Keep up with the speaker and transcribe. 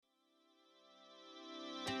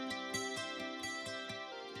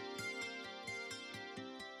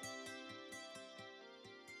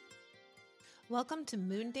Welcome to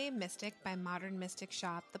MoonDay Mystic by Modern Mystic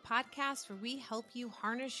Shop, the podcast where we help you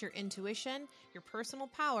harness your intuition, your personal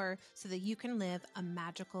power, so that you can live a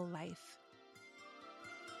magical life.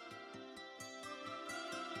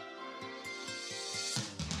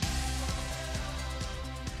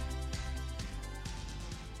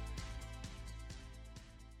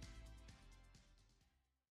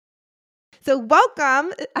 So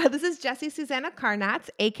welcome. This is Jessie Susannah Karnatz,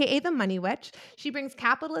 aka the Money Witch. She brings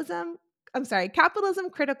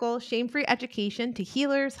capitalism-critical, shame-free education to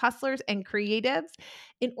healers, hustlers, and creatives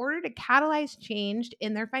in order to catalyze change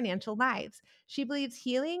in their financial lives. She believes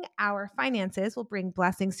healing our finances will bring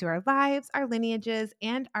blessings to our lives, our lineages,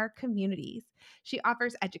 and our communities. She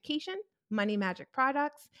offers education, money magic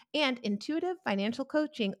products, and intuitive financial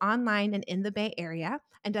coaching online and in the Bay Area,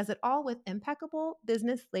 and does it all with impeccable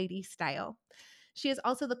business lady style. She is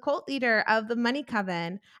also the cult leader of the Money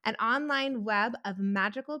Coven, an online web of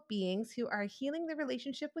magical beings who are healing their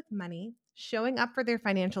relationship with money, showing up for their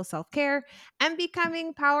financial self-care, and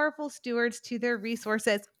becoming powerful stewards to their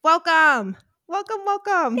resources. Welcome.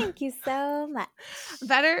 Welcome. Thank you so much.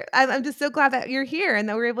 I'm just so glad that you're here and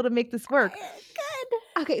that we're able to make this work.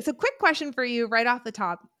 Good. Okay, so quick question for you right off the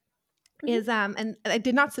top is and I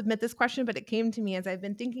did not submit this question, but it came to me as I've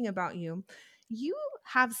been thinking about you. You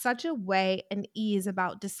have such a way and ease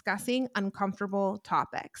about discussing uncomfortable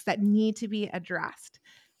topics that need to be addressed.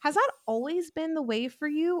 Has that always been the way for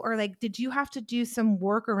you, or like did you have to do some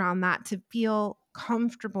work around that to feel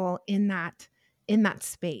comfortable in that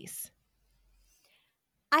space?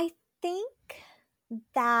 I think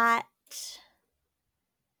that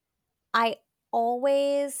I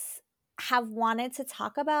always have wanted to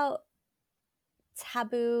talk about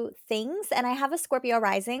taboo things, and I have a Scorpio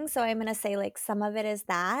rising, so I'm going to say like some of it is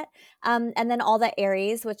that. And then all the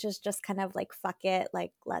Aries, which is just kind of like fuck it,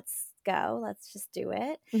 like let's go, let's just do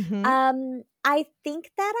it. I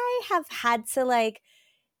think that I have had to like,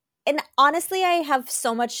 and honestly, I have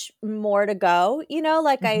so much more to go,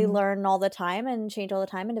 like I learn all the time and change all the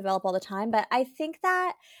time and develop all the time. But I think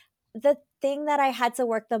that the thing that I had to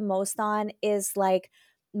work the most on is like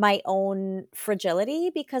my own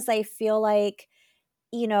fragility, because I feel like,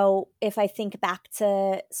 if I think back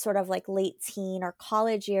to sort of like late teen or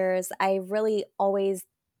college years, I really always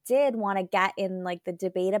did want to get in like the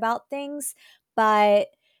debate about things. But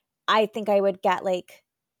I think I would get like,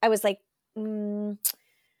 I was like,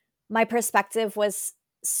 my perspective was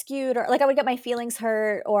skewed, or like I would get my feelings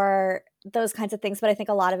hurt or those kinds of things. But I think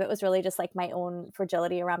a lot of it was really just like my own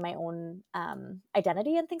fragility around my own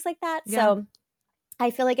identity and things like that. Yeah. So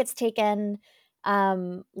I feel like it's taken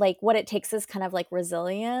like what it takes is kind of like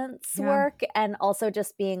resilience work, and also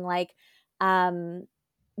just being like when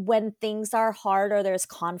things are hard or there's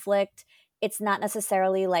conflict, it's not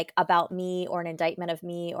necessarily like about me or an indictment of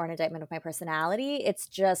me or an indictment of my personality. It's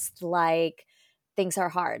just like things are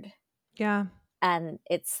hard. Yeah. And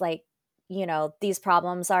it's like, these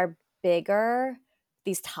problems are bigger,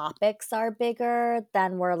 these topics are bigger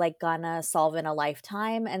than we're like gonna solve in a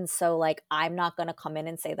lifetime. And so like, I'm not gonna come in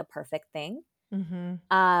and say the perfect thing.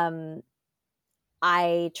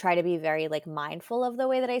 I try to be very like mindful of the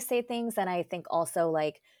way that I say things. And I think also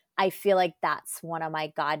like, I feel like that's one of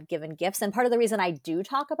my God-given gifts. And part of the reason I do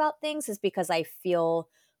talk about things is because I feel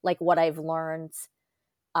like what I've learned,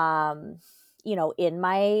 in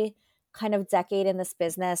my kind of decade in this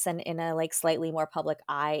business and in a like slightly more public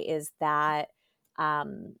eye, is that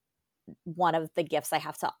one of the gifts I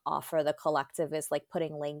have to offer the collective is like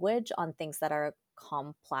putting language on things that are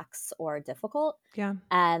complex or difficult. Yeah.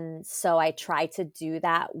 And so I try to do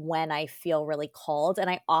that when I feel really called. And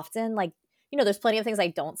I often like, there's plenty of things I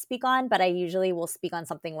don't speak on, but I usually will speak on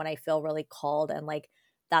something when I feel really called and like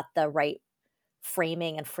that the right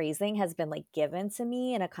framing and phrasing has been like given to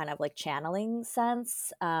me in a kind of like channeling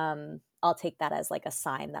sense. I'll take that as like a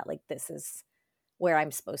sign that like this is where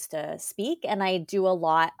I'm supposed to speak. And I do a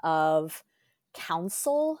lot of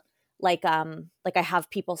counsel, like I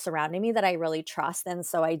have people surrounding me that I really trust. And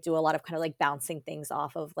so I do a lot of kind of like bouncing things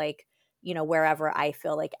off of like, wherever I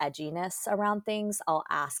feel like edginess around things, I'll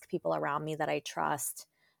ask people around me that I trust,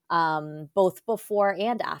 both before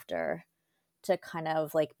and after, to kind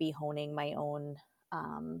of like be honing my own,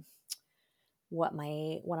 what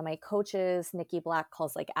one of my coaches, Nikki Black,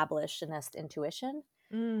 calls like abolitionist intuition.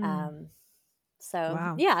 So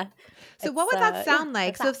Wow. yeah. So what would that sound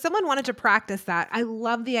like? So if someone wanted to practice that, I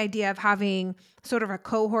love the idea of having sort of a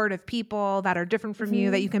cohort of people that are different from you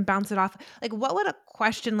that you can bounce it off. Like what would a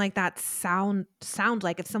question like that sound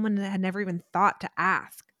like if someone had never even thought to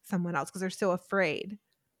ask someone else because they're so afraid?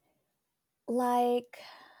 Like,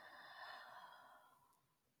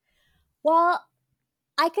 well,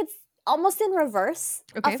 I almost in reverse.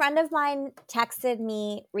 A Okay. friend of mine texted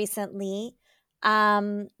me recently.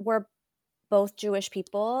 We're both Jewish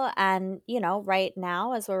people, and right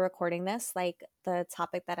now as we're recording this, like the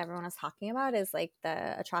topic that everyone is talking about is like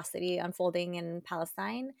the atrocity unfolding in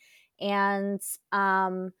Palestine. And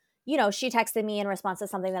she texted me in response to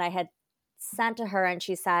something that I had sent to her, and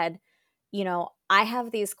she said, I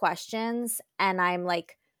have these questions and I'm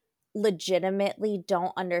like legitimately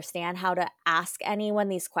don't understand how to ask anyone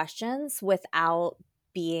these questions without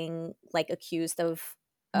being like accused of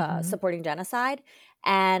Mm-hmm. supporting genocide.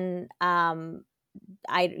 And and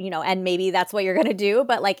maybe that's what you're going to do,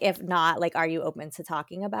 but like if not, like are you open to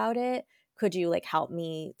talking about it? Could you like help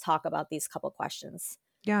me talk about these couple questions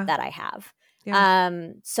Yeah. that I have? Yeah.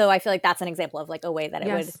 So I feel like that's an example of like a way that it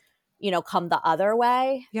would Yes. come the other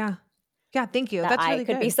way, Yeah. Yeah. Thank you. that That's I really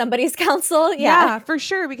could be good. somebody's counsel. Yeah. Yeah, for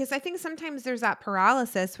sure. Because I think sometimes there's that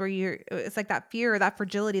paralysis where it's like that fear, that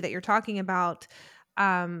fragility that you're talking about.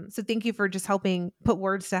 So thank you for just helping put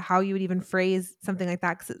words to how you would even phrase something like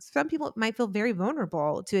that. Because some people might feel very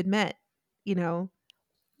vulnerable to admit, you know,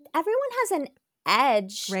 Everyone has an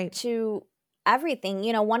edge right. to everything.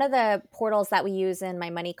 One of the portals that we use in my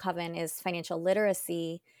money coven is financial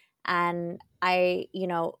literacy. And I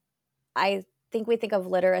think we think of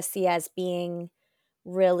literacy as being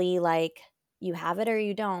really like you have it or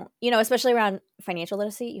you don't, especially around financial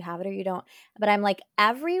literacy, you have it or you don't. But I'm like,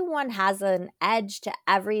 everyone has an edge to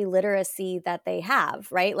every literacy that they have,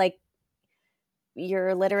 right? Like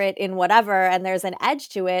you're literate in whatever and there's an edge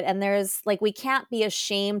to it, and there's like we can't be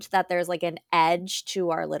ashamed that there's like an edge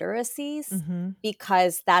to our literacies, Mm-hmm.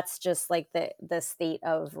 because that's just like the state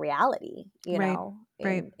of reality, Right.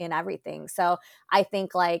 Right. in everything. So I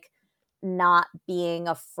think like not being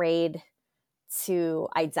afraid to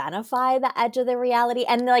identify the edge of the reality,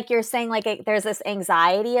 and like you're saying, like there's this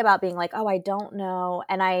anxiety about being like, oh, I don't know.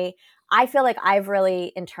 And I feel like I've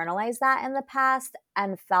really internalized that in the past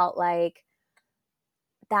and felt like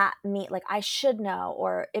that me like I should know,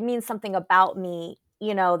 or it means something about me,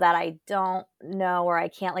 that I don't know, or I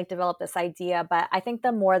can't like develop this idea. But I think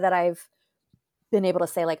the more that I've been able to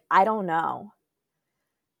say like I don't know,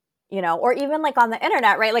 or even like on the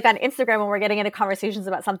internet, right? Like on Instagram when we're getting into conversations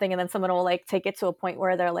about something and then someone will like take it to a point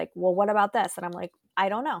where they're like, well, what about this? And I'm like, I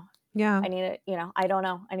don't know. Yeah. I need to, I don't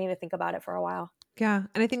know. I need to think about it for a while. Yeah.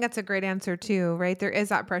 And I think that's a great answer too, right? There is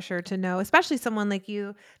that pressure to know, especially someone like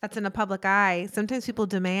you that's in a public eye. Sometimes people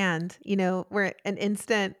demand, we're an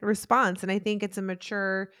instant response. And I think it's a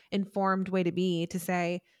mature, informed way to be to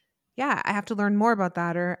say, yeah, I have to learn more about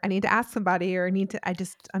that, or I need to ask somebody, or I'm not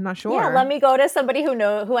Yeah, let sure. me go to somebody who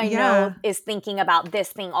I know Yeah. is thinking about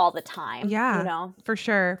this thing all the time. Yeah, for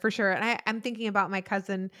sure, for sure. And I'm thinking about my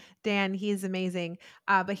cousin Dan. He's amazing,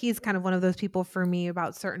 but he's kind of one of those people for me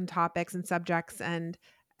about certain topics and subjects. And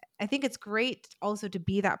I think it's great also to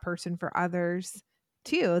be that person for others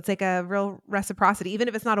too. It's like a real reciprocity, even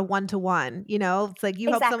if it's not a one to one. It's like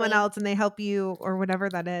you help someone Exactly. else and they help you, or whatever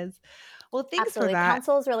that is. Well, thanks for Absolutely. that.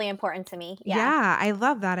 Counsel is really important to me. Yeah. Yeah, I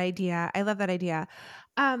love that idea. I love that idea.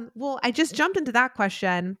 Well, I just jumped into that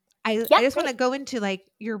question. I Yeah, just want great. to go into like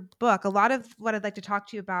your book. A lot of what I'd like to talk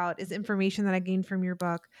to you about is information that I gained from your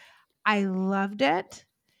book. I loved it.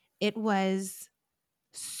 It was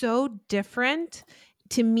so different.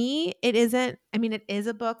 To me, it isn't, I mean, it is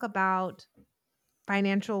a book about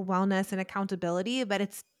financial wellness and accountability, but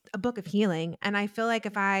it's a book of healing. And I feel like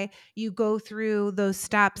if you go through those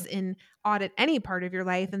steps and audit any part of your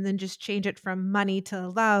life and then just change it from money to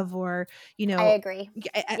love, or, I agree.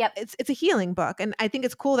 Yep. it's a healing book. And I think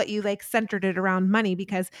it's cool that you like centered it around money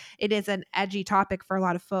because it is an edgy topic for a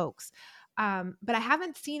lot of folks. But I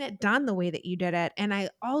haven't seen it done the way that you did it. And I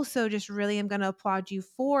also just really am going to applaud you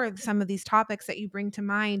for some of these topics that you bring to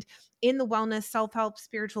mind in the wellness, self-help,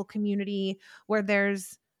 spiritual community, where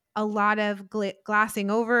there's a lot of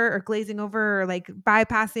glassing over or glazing over, or like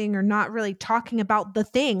bypassing or not really talking about the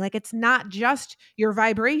thing. Like it's not just your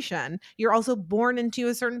vibration. You're also born into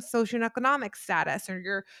a certain socioeconomic status,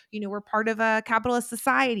 or we're part of a capitalist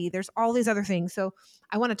society. There's all these other things. So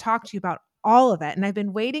I want to talk to you about all of it. And I've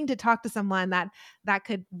been waiting to talk to someone that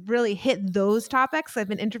could really hit those topics. I've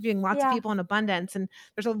been interviewing lots of Yeah. people in abundance, and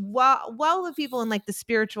there's a well of people in like the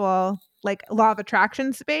spiritual, like law of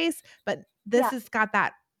attraction space, but this Yeah. has got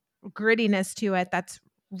that grittiness to it that's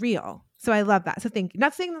real. So I love that. So thank you.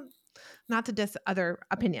 Not saying not to diss other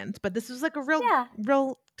opinions, but this was like a Yeah.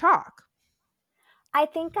 real talk. I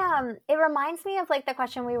think it reminds me of like the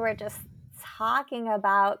question we were just talking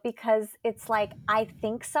about, because it's like I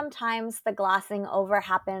think sometimes the glossing over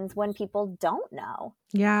happens when people don't know.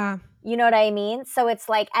 Yeah. You know what I mean? So it's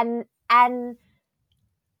like and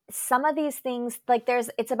some of these things, like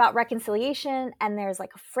it's about reconciliation, and there's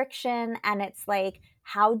like friction, and it's like,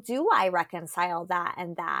 how do I reconcile that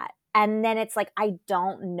and that? And then it's like, I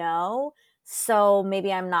don't know. So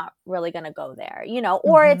maybe I'm not really going to go there,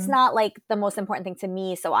 or it's Mm-hmm. not like the most important thing to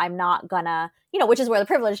me. So I'm not gonna, which is where the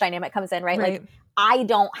privilege dynamic comes in, right? Like, Right. I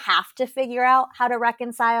don't have to figure out how to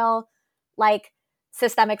reconcile like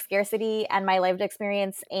systemic scarcity and my lived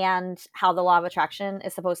experience and how the law of attraction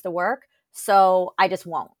is supposed to work. So I just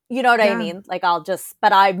won't. You know what I Yeah. mean? Like,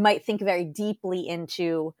 but I might think very deeply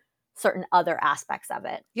into certain other aspects of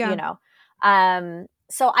it, Yeah.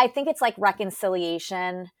 So I think it's like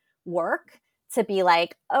reconciliation work to be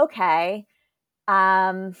like, okay,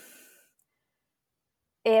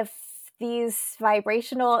 if these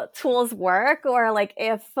vibrational tools work, or like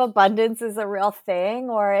if abundance is a real thing,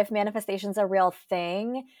 or if manifestation's a real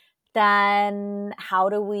thing, then how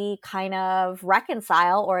do we kind of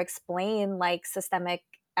reconcile or explain like systemic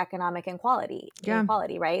economic Yeah.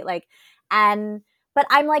 inequality, right? Like, and but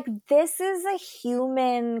I'm like, this is a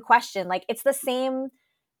human question. Like, it's the same.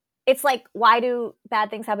 It's like, why do bad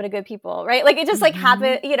things happen to good people, right? Like, it just like Mm-hmm.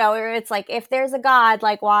 happen, or it's like, if there's a God,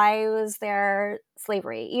 like, why was there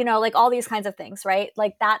slavery? Like all these kinds of things, right?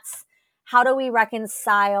 Like, that's how do we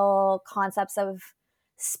reconcile concepts of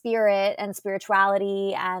spirit and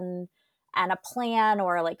spirituality and a plan,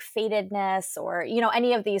 or like fatedness, or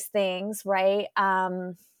any of these things, right?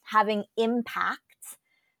 Having impact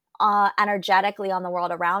energetically on the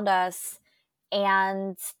world around us,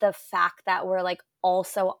 and the fact that we're like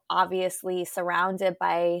also obviously surrounded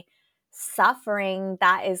by suffering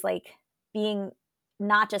that is like being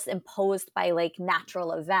not just imposed by like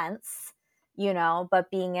natural events,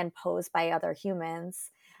 but being imposed by other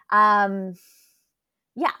humans. um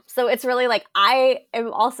yeah, so it's really like, I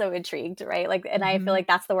am also intrigued, right? Like, and I feel Mm-hmm. like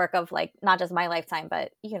that's the work of like not just my lifetime,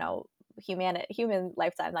 but human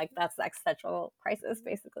lifetime. Like, that's the existential crisis,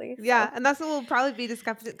 basically. Yeah, So and that's what we'll probably be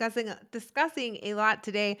discussing a lot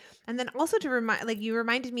today. And then also to remind, like you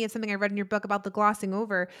reminded me of something I read in your book about the glossing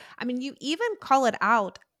over. I mean, you even call it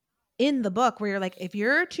out in the book where you're like, if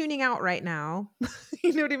you're tuning out right now,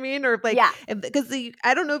 you know what I mean? Or like, yeah, because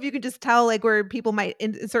I don't know if you can just tell like where people might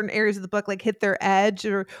in certain areas of the book like hit their edge,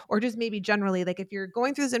 or just maybe generally like if you're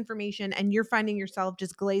going through this information and you're finding yourself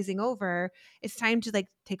just glazing over, it's time to like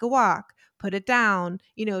take a walk, put it down,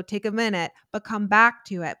 take a minute, but come back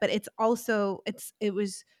to it. But it's also it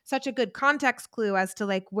was such a good context clue as to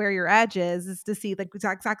like where your edge is to see like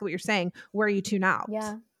exactly what you're saying, where you tune out.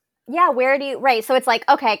 yeah. Yeah, where do you, right? So it's like,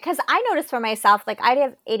 okay, because I notice for myself, like, I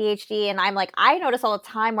have ADHD, and I'm like, I notice all the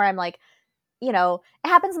time where I'm like, it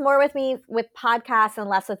happens more with me with podcasts and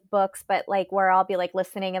less with books, but like where I'll be like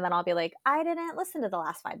listening, and then I'll be like, I didn't listen to the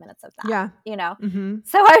last 5 minutes of that, Yeah. Mm-hmm.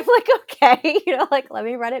 So I'm like, okay, like, let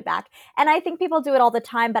me run it back. And I think people do it all the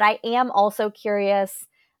time, but I am also curious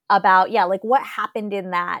about, yeah, like, what happened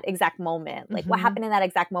in that exact moment? Like, what Mm-hmm. happened in that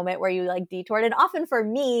exact moment where you like detoured? And often for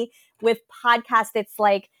me with podcasts, it's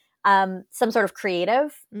like some sort of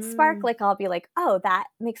creative spark. Mm. Like, I'll be like, oh, that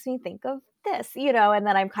makes me think of this, and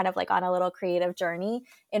then I'm kind of like on a little creative journey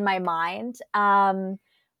in my mind.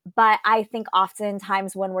 But I think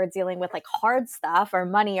oftentimes when we're dealing with like hard stuff or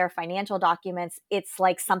money or financial documents, it's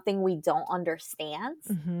like something we don't understand,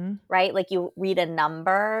 Mm-hmm. right? Like, you read a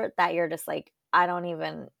number that you're just like, I don't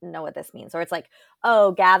even know what this means. Or it's like,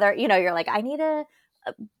 oh, gather, you're like, I need a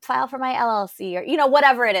file for my LLC, or,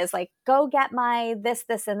 whatever it is, like, go get my this,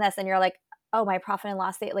 and this. And you're like, oh, my profit and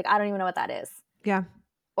loss state. Like, I don't even know what that is. Yeah.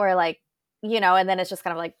 Or like, and then it's just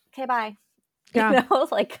kind of like, okay, bye. Yeah.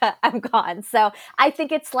 Like, I'm gone. So I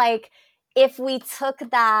think it's like, if we took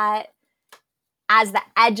that as the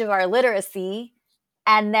edge of our literacy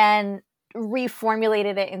and then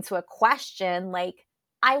reformulated it into a question, like,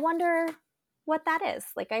 I wonder what that is.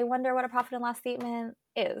 Like, I wonder what a profit and loss statement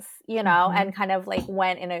is, Mm-hmm. and kind of like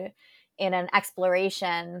went in an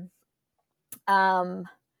exploration. Um,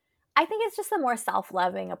 I think it's just a more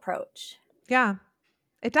self-loving approach. Yeah.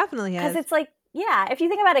 It definitely Because is. it's like, yeah, if you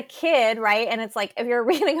think about a kid, right? And it's like, if you're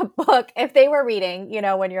reading a book, if they were reading,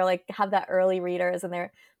 when you're like, have that early readers and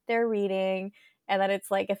they're reading, and then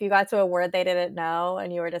it's like, if you got to a word they didn't know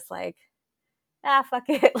and you were just like, ah, fuck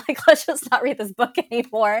it, like, let's just not read this book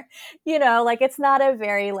anymore. Like, it's not a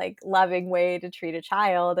very like loving way to treat a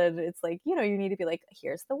child. And it's like, you need to be like,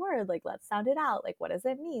 here's the word, like, let's sound it out, like, what does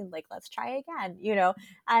it mean, like, let's try again.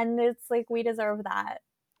 And it's like, we deserve that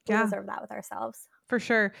Yeah. with ourselves. For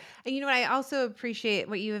sure. And you know what? I also appreciate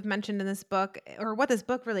what you have mentioned in this book, or what this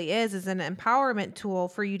book really is an empowerment tool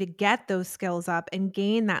for you to get those skills up and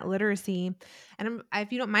gain that literacy. And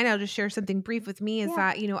if you don't mind, I'll just share something brief with me is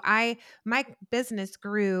Yeah. that, my business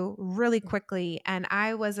grew really quickly and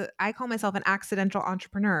I call myself an accidental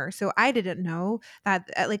entrepreneur. So I didn't know that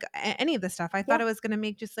any of this stuff. I thought Yeah. I was going to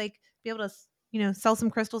make just like be able to, sell some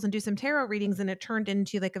crystals and do some tarot readings. And it turned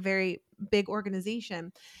into like a very big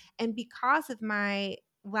organization. And because of my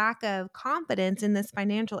lack of confidence in this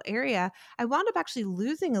financial area, I wound up actually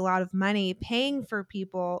losing a lot of money paying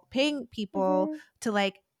people Mhm. to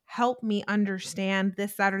like help me understand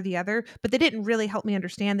this, that, or the other. But they didn't really help me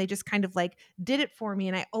understand. They just kind of like did it for me.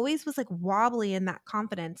 And I always was like wobbly in that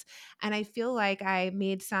confidence. And I feel like I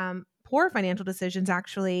made some poor financial decisions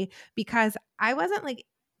actually because I wasn't like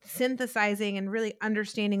synthesizing and really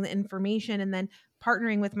understanding the information and then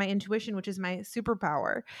partnering with my intuition, which is my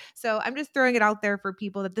superpower. So I'm just throwing it out there for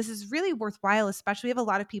people that this is really worthwhile, especially we have a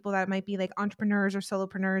lot of people that might be like entrepreneurs or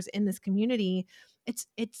solopreneurs in this community. It's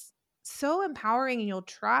so empowering and you'll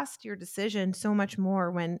trust your decision so much more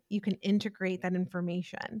when you can integrate that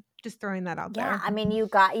information. Just throwing that out Yeah, there. I mean,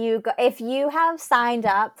 if you have signed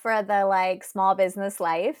up for the like small business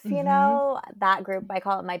life, Mhm. that group, I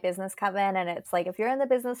call it my business coven. And it's like, if you're in the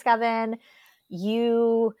business coven,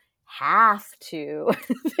 you have to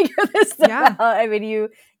figure this stuff Yeah. out. I mean,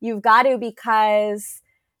 you've got to, because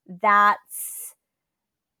that's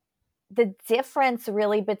the difference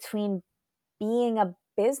really between being a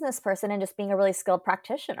business person and just being a really skilled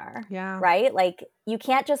practitioner, Yeah. right? Like, you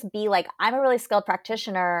can't just be like, I'm a really skilled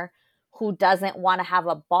practitioner who doesn't want to have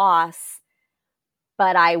a boss,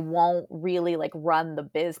 but I won't really like run the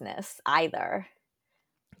business either.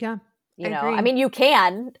 Yeah. I I agree. mean, you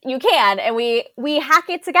can, and we hack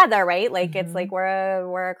it together, right? Like, it's like Mhm.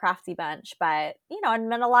 we're a crafty bunch, but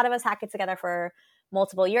and then a lot of us hack it together for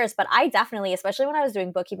multiple years. But I definitely, especially when I was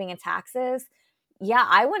doing bookkeeping and taxes, yeah,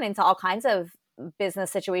 I went into all kinds of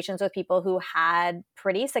business situations with people who had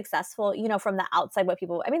pretty successful, from the outside, what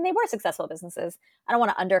people, I mean, they were successful businesses. I don't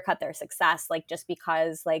want to undercut their success, like, just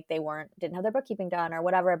because like they didn't have their bookkeeping done or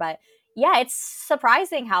whatever. But yeah, it's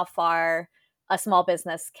surprising how far a small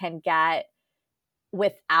business can get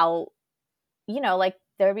without, like,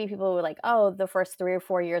 there would be people who were like, oh, the first 3 or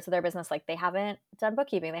 4 years of their business, like, they haven't done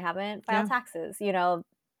bookkeeping, they haven't filed Yeah. taxes,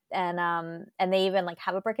 and they even like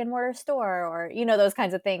have a brick and mortar store, or those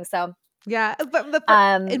kinds of things. So Yeah, but for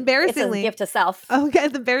it's a embarrassingly gift to self. okay,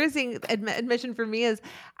 the embarrassing admission for me is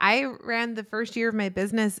I ran the first year of my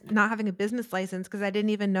business not having a business license because I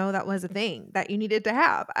didn't even know that was a thing that you needed to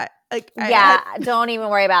have. I had Yeah, don't even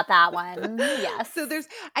worry about that one. Yes. so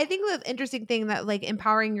I think the interesting thing that like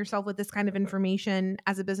empowering yourself with this kind of information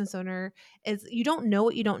as a business owner is you don't know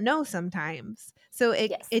what you don't know sometimes. So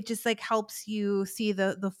Yes. it just like helps you see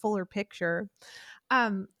the fuller picture.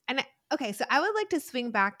 Okay, so I would like to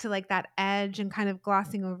swing back to like that edge and kind of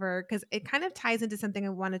glossing over because it kind of ties into something I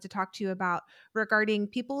wanted to talk to you about regarding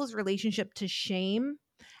people's relationship to shame.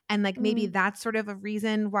 And like maybe Mm. that's sort of a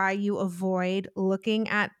reason why you avoid looking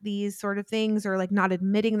at these sort of things or like not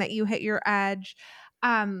admitting that you hit your edge.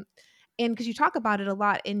 Um, and because you talk about it a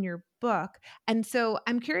lot in your book. And so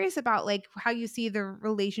I'm curious about like how you see the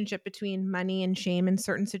relationship between money and shame in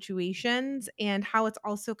certain situations and how it's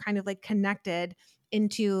also kind of like connected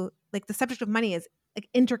into like the subject of money is like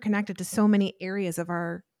interconnected to so many areas of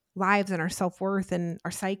our lives and our self-worth and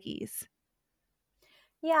our psyches.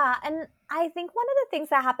 Yeah, and I think one of the things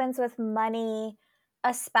that happens with money,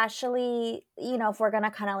 especially, if we're going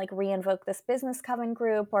to kind of like reinvoke this business coven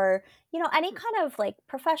group, or, any kind of like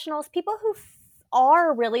professionals, people who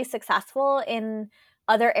are really successful in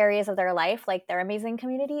other areas of their life, like they're amazing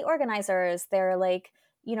community organizers, they're like,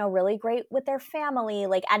 really great with their family,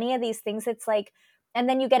 like any of these things, it's like, and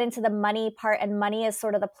then you get into the money part, and money is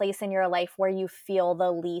sort of the place in your life where you feel the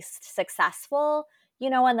least successful,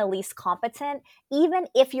 and the least competent, even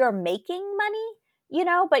if you're making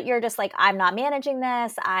money, but you're just like, I'm not managing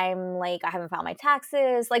this. I'm like, I haven't filed my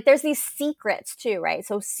taxes. Like, there's these secrets too, right?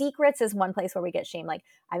 So secrets is one place where we get shamed. Like,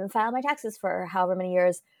 I haven't filed my taxes for however many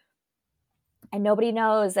years and nobody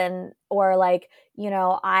knows. Or like,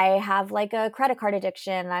 I have like a credit card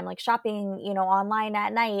addiction and I'm like shopping, online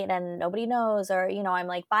at night and nobody knows. Or, I'm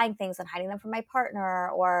like buying things and hiding them from my partner.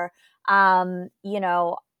 Or, I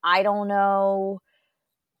don't know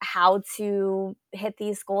how to hit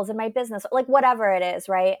these goals in my business, like whatever it is,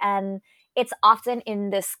 right? And it's often in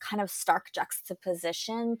this kind of stark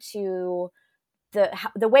juxtaposition to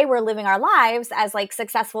the way we're living our lives as like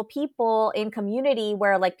successful people in community,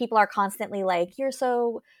 where like people are constantly like, you're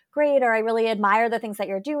so great, or I really admire the things that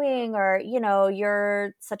you're doing, or,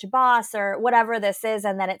 you're such a boss, or whatever this is.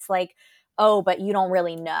 And then it's like, oh, but you don't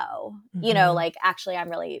really know, Mhm. like, actually, I'm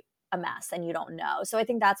really a mess and you don't know. So I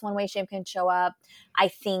think that's one way shame can show up. I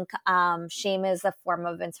think shame is a form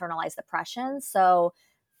of internalized oppression. So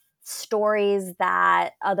stories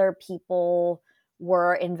that other people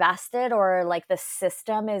were invested, or like the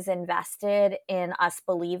system is invested in us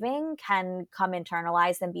believing, can come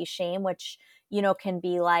internalized and be shame, which, can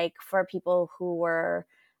be like for people who were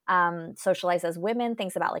socialized as women,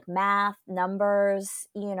 things about like math, numbers,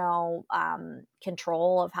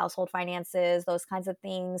 control of household finances, those kinds of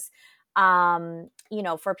things.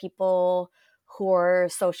 For people who are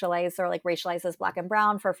socialized or like racialized as Black and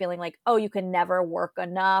brown, for feeling like, oh, you can never work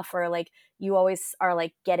enough, or like you always are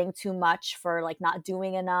like getting too much for like not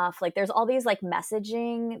doing enough. Like there's all these like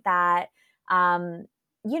messaging that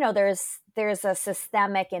there's a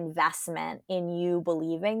systemic investment in you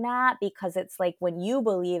believing that, because it's like when you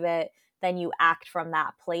believe it, then you act from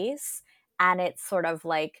that place. And it's sort of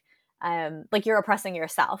like you're oppressing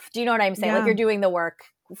yourself. Do you know what I'm saying? Like Yeah. you're doing the work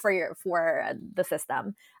for the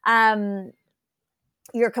system.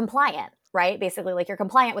 You're compliant, right? Basically, like you're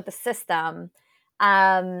compliant with the system.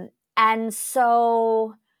 And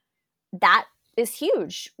so that is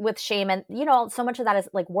huge with shame. And, so much of that is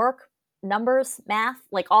like work, numbers, math,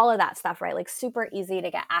 like all of that stuff, right? Like super easy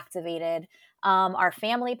to get activated. Our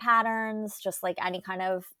family patterns, just like any kind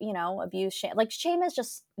of, abuse, shame. Like shame is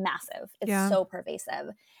just massive. It's Yeah. so pervasive.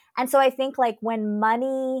 And so I think like when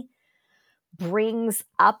money brings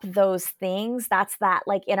up those things, that's that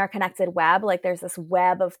like interconnected web. Like there's this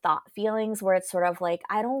web of thought feelings where it's sort of like,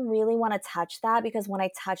 I don't really want to touch that, because when I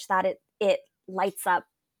touch that, it lights up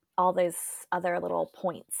all those other little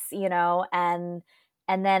points,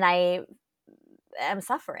 and then I am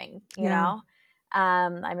suffering, Yeah.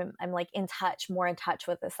 I'm like more in touch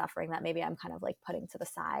with the suffering that maybe I'm kind of like putting to the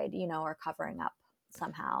side, or covering up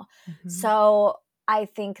somehow. Mhm. So I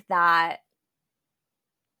think that,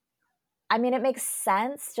 I mean, it makes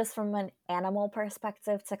sense just from an animal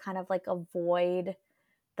perspective to kind of like avoid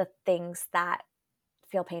the things that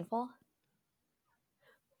feel painful.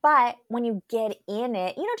 But when you get in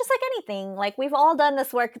it, just like anything, like we've all done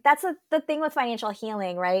this work. That's the thing with financial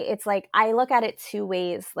healing, right? It's like I look at it two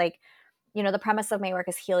ways. Like, the premise of my work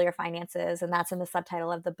is heal your finances, and that's in the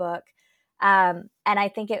subtitle of the book. And I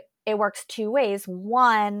think it works two ways.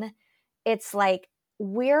 One, it's like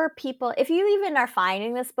we're people. If you even are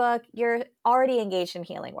finding this book, you're already engaged in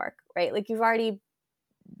healing work, right? Like you've already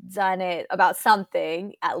done it about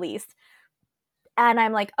something at least. And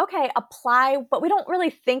I'm like, okay, apply, but we don't really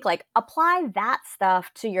think like apply that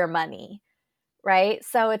stuff to your money, right?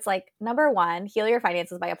 So it's like, number one, heal your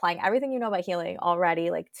finances by applying everything you know about healing already,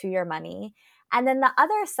 like to your money. And then the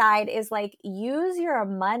other side is like, use your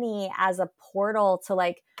money as a portal to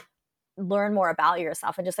like learn more about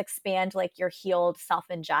yourself and just expand like your healed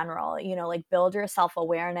self in general, like build your self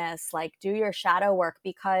awareness, like do your shadow work,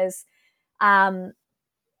 because um,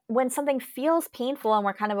 when something feels painful and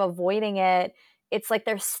we're kind of avoiding it, it's like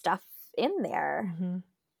there's stuff in there, Mhm.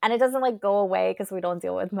 and it doesn't like go away because we don't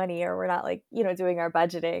deal with money, or we're not like, doing our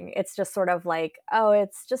budgeting. It's just sort of like, oh,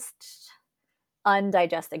 it's just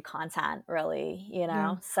undigested content, really,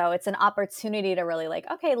 Yeah. So it's an opportunity to really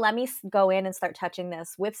like, okay, let me go in and start touching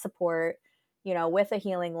this with support, with a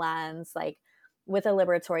healing lens, like with a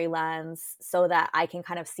liberatory lens, so that I can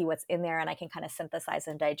kind of see what's in there, and I can kind of synthesize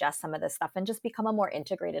and digest some of this stuff and just become a more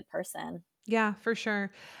integrated person. Yeah, for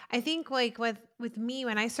sure. I think like with me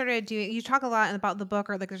when I started doing, you talk a lot about the book,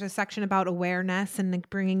 or like there's a section about awareness and like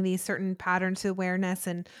bringing these certain patterns to awareness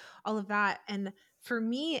and all of that. And for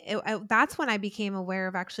me, that's when I became aware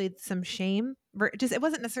of actually some shame. Just it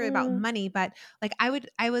wasn't necessarily about Mm, money, but like I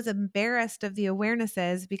was embarrassed of the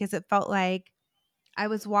awarenesses because it felt like I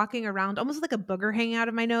was walking around almost like a booger hanging out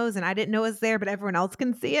of my nose, and I didn't know it was there, but everyone else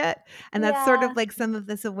can see it. And that's sort of yeah. like some of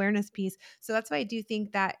this awareness piece. So that's why I do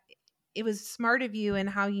think that it was smart of you and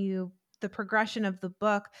how you the progression of the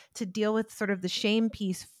book to deal with sort of the shame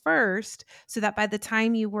piece first, so that by the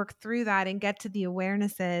time you work through that and get to the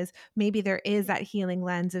awarenesses, maybe there is that healing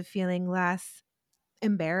lens of feeling less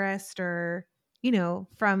embarrassed, or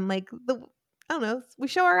from like the I don't know, we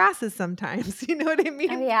show our asses sometimes. You know what I Oh,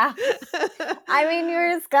 mean? yeah. I mean,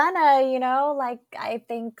 you're just gonna, like, I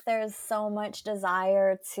think there's so much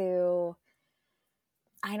desire to,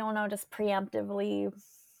 I don't know, just preemptively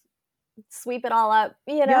sweep it all up,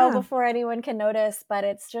 Yeah. before anyone can notice, but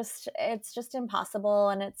it's just impossible,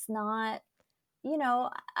 and it's not,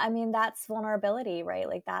 I mean, that's vulnerability, right?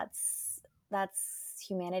 Like that's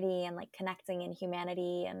humanity, and like connecting in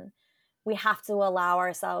humanity, and we have to allow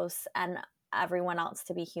ourselves, and everyone else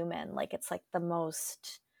to be human. Like, it's like the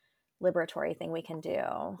most liberatory thing we can do.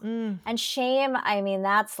 Mm. And shame, I mean,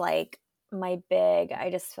 that's like I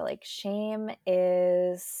just feel like shame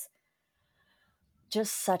is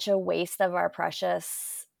just such a waste of our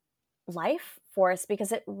precious life force,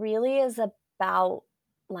 because it really is about,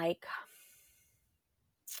 like,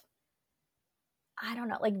 I don't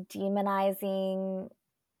know, like demonizing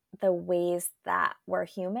the ways that we're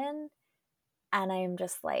human. And I'm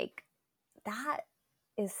just like, that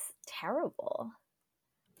is terrible.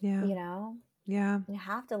 Yeah. You know, Yeah. you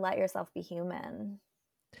have to let yourself be human.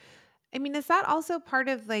 I mean, is that also part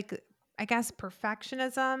of like, I guess,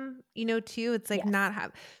 perfectionism, too? It's like Yes. not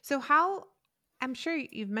have, so how, I'm sure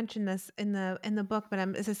you've mentioned this in the book, but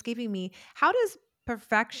it's escaping me. How does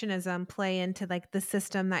perfectionism play into like the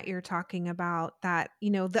system that you're talking about, that,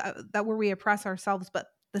 that where we oppress ourselves, but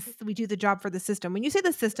we do the job for the system? When you say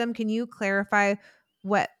the system, can you clarify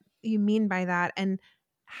what you mean by that? And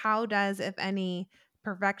how does, if any,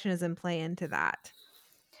 perfectionism play into that?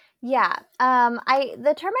 Yeah. I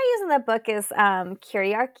the term I use in the book is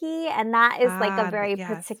curiarchy, and that is like a very Yes.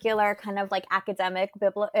 particular kind of like academic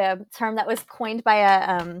term that was coined by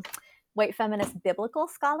a white feminist biblical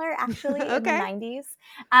scholar, actually, in the Okay.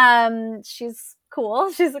 90s. She's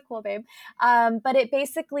cool. She's a cool babe. But it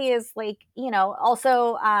basically is like,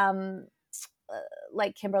 also uh,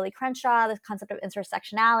 like Kimberly Crenshaw, the concept of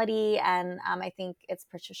intersectionality, and I think it's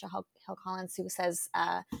Patricia Hill Collins who says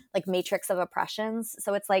like matrix of oppressions.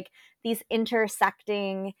 So it's like these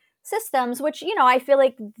intersecting systems, which, I feel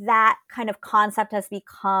like that kind of concept has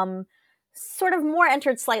become sort of more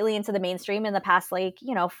entered slightly into the mainstream in the past, like,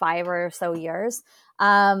 5 or so years,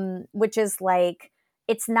 which is like,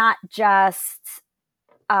 it's not just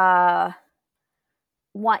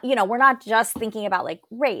we're not just thinking about like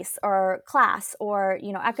race or class or,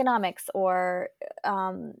 economics or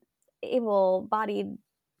able-bodied,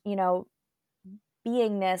 you know,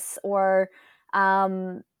 beingness or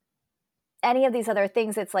um, any of these other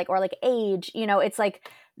things. It's like, or like age, it's like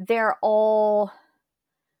they're all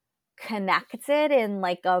connected in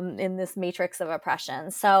like in this matrix of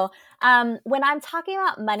oppression. So when I'm talking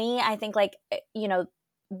about money, I think like,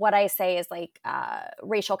 what I say is like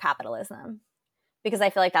racial capitalism, because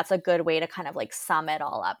I feel like that's a good way to kind of like sum it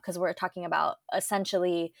all up, because we're talking about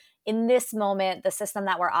essentially in this moment, the system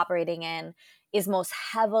that we're operating in is most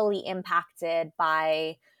heavily impacted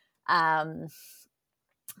by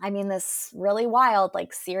this really wild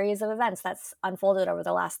like series of events that's unfolded over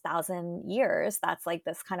the last 1,000 years. That's like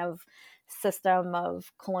this kind of system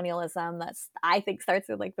of colonialism that's, I think, starts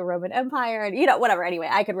with like the Roman Empire and, whatever. Anyway,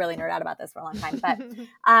 I could really nerd out about this for a long time, but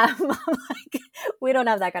like, we don't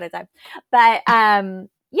have that kind of time. But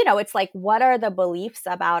it's like, what are the beliefs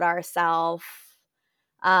about ourselves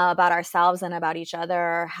and about each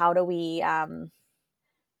other? How do we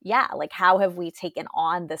like, how have we taken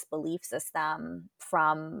on this belief system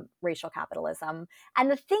from racial capitalism? And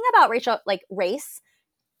the thing about racial, like race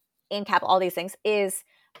in cap, all these things is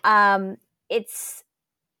it's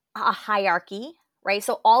a hierarchy, right?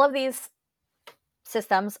 So all of these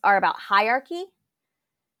systems are about hierarchy.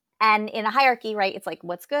 And in a hierarchy, right, it's like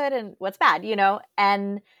what's good and what's bad,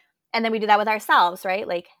 and then we do that with ourselves, right?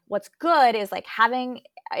 Like, what's good is like having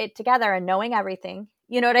it together and knowing everything,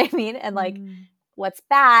 you know what I mean? And like, Mm. what's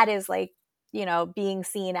bad is like, being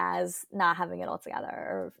seen as not having it all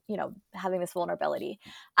together, or, having this vulnerability.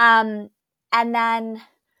 And then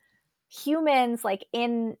humans, like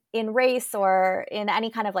in race or in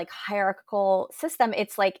any kind of like hierarchical system,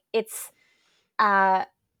 it's like uh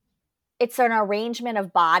it's an arrangement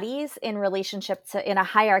of bodies in relationship to, in a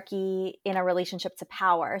hierarchy, in a relationship to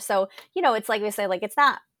power. So, it's like we say, like, it's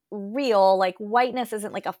not real. Like, whiteness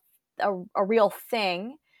isn't like a real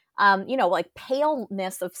thing. Like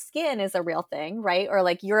paleness of skin is a real thing, right? Or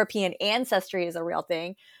like European ancestry is a real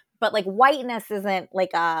thing. But like whiteness isn't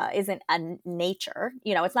a nature.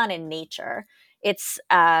 It's not in nature. It's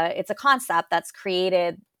a concept that's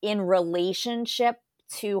created in relationship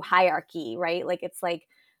to hierarchy, right? Like, it's like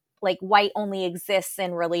white only exists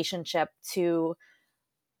in relationship to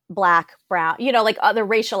black, brown, like other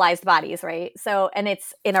racialized bodies, right? So, and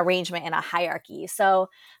it's an arrangement in a hierarchy. So,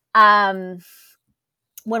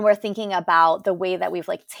 when we're thinking about the way that we've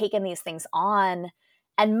like taken these things on,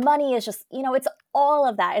 and money is just, it's all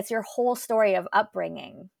of that. It's your whole story of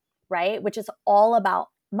upbringing, right? Which is all about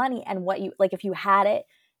money and what you like, if you had it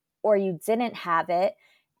or you didn't have it,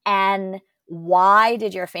 and why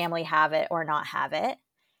did your family have it or not have it?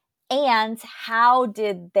 And how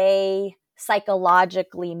did they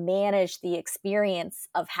psychologically manage the experience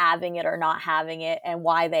of having it or not having it, and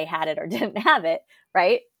why they had it or didn't have it,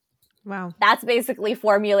 right? Wow. That's basically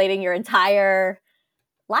formulating your entire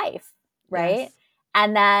life, right? Yes.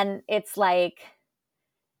 And then it's like,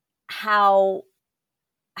 how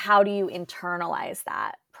do you internalize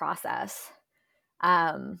that process?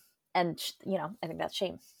 And I think that's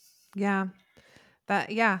shame. Yeah.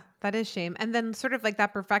 That is shame. And then sort of like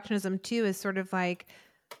that perfectionism too is sort of like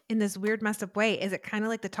in this weird messed up way. Is it kind of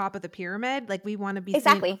like the top of the pyramid? Like we want to be seen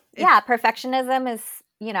Exactly. if Yeah, perfectionism is,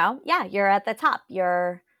 yeah, you're at the top.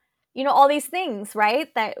 You're, all these things, right?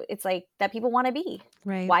 That it's like that people want to be.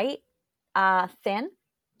 right. White, thin,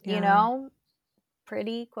 you Yeah. know,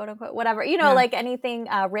 pretty, quote unquote, whatever. Yeah. Like anything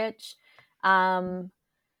rich, um,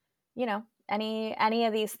 any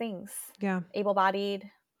of these things. Yeah. Able-bodied,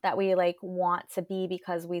 that we like want to be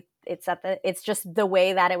because it's just the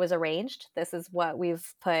way that it was arranged. This is what we've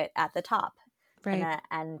put at the top. Right.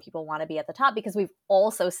 And people want to be at the top because we've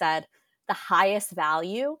also said the highest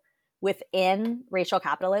value within racial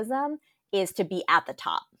capitalism is to be at the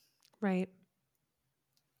top. Right.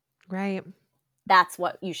 Right. That's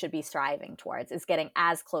what you should be striving towards, is getting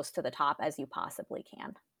as close to the top as you possibly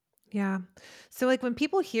can. Yeah. So like when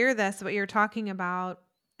people hear this, what you're talking about,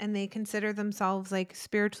 and they consider themselves like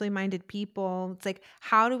spiritually minded people, it's like,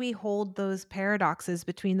 how do we hold those paradoxes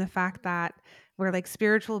between the fact that we're like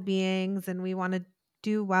spiritual beings and we want to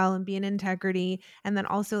do well and be in integrity, and then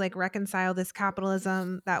also like reconcile this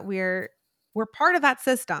capitalism that we're part of that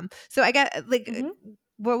system. So I get like Mm-hmm.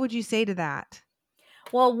 what would you say to that?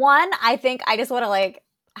 Well, one, I think I just want to like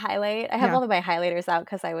highlight. I have Yeah, all of my highlighters out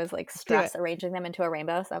because I was like do it. stress arranging them into a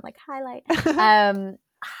rainbow. So I'm like, highlight.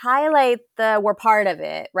 Highlight the we're part of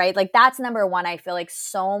it, right? Like that's number one. I feel like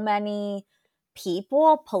so many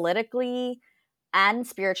people politically and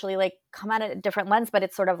spiritually like come at a different lens, but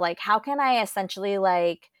it's sort of like, how can I essentially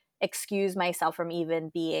like excuse myself from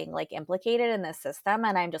even being like implicated in this system?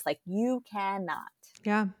 And I'm just like, you cannot.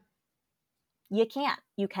 Yeah. You can't.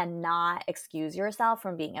 You cannot excuse yourself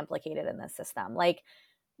from being implicated in this system. Like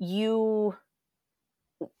you,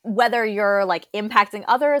 whether you're like impacting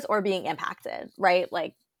others or being impacted, right?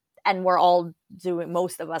 Like, and we're all doing,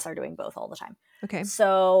 most of us are doing both all the time. Okay.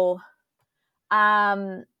 So,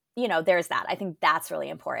 there's that. I think that's really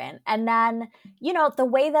important. And then, the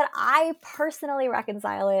way that I personally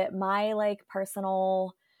reconcile it, my like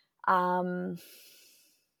personal, I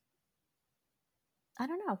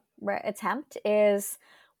don't know, attempt is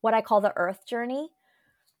what I call the earth journey.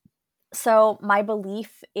 So my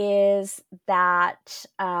belief is that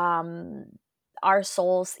our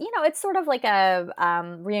souls, it's sort of like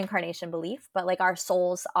a reincarnation belief, but like our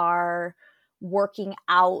souls are working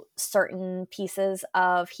out certain pieces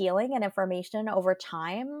of healing and information over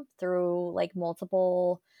time through like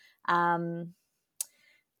multiple um,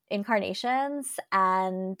 incarnations,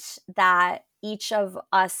 and that each of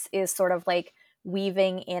us is sort of like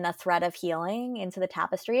weaving in a thread of healing into the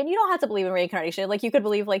tapestry. And you don't have to believe in reincarnation. Like you could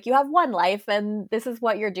believe like you have one life and this is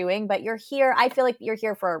what you're doing, but you're here. I feel like you're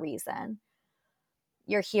here for a reason.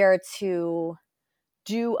 You're here to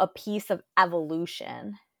do a piece of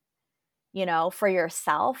evolution, for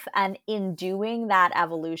yourself. And in doing that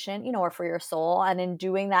evolution, or for your soul, and in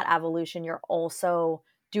doing that evolution, you're also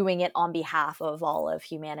doing it on behalf of all of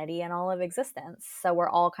humanity and all of existence. So we're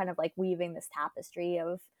all kind of like weaving this tapestry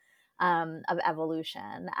of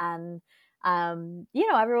evolution. And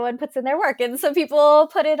everyone puts in their work, and some people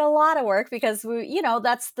put in a lot of work because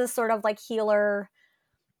that's the sort of like healer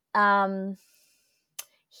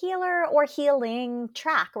or healing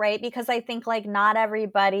track, right? Because I think like not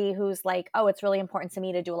everybody who's like, oh, it's really important to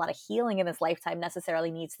me to do a lot of healing in this lifetime necessarily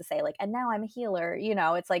needs to say like, and now I'm a healer.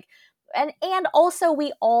 It's like, and also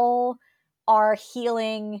we all are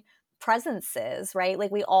healing presences, right? Like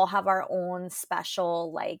we all have our own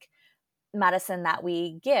special like medicine that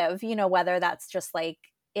we give, whether that's just like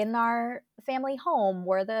in our family home,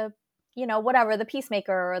 we're the whatever, the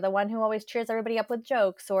peacemaker, or the one who always cheers everybody up with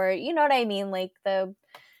jokes, or you know what I mean, like the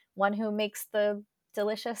one who makes the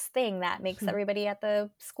delicious thing that makes everybody at the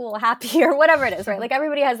school happy, or whatever it is, right? Like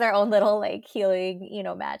everybody has their own little like healing,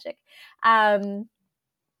 magic. But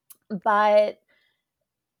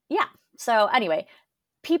yeah. So anyway,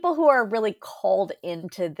 people who are really called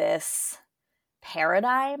into this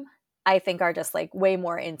paradigm, I think, are just like way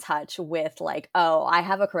more in touch with like, oh, I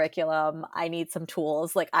have a curriculum, I need some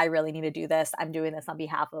tools, like I really need to do this. I'm doing this on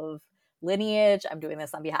behalf of lineage, I'm doing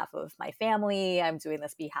this on behalf of my family, I'm doing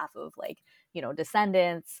this behalf of like,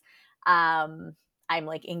 descendants. I'm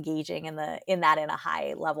like engaging in that in a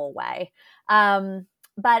high level way.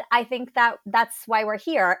 But I think that that's why we're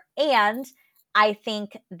here. And I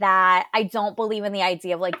think that I don't believe in the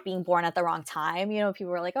idea of like being born at the wrong time.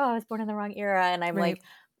 People were like, oh, I was born in the wrong era. And I'm Right. like,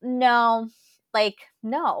 no, Like,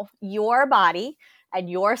 no, your body and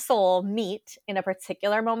your soul meet in a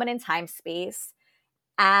particular moment in time space.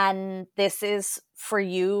 And this is for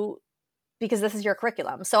you because this is your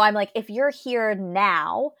curriculum. So I'm like, if you're here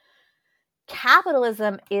now,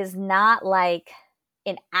 capitalism is not like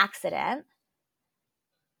an accident.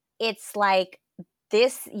 It's like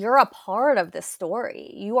this, you're a part of the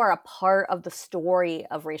story. You are a part of the story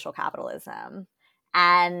of racial capitalism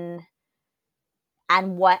and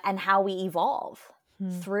how we evolve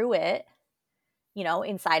through it, you know,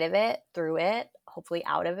 inside of it, through it, hopefully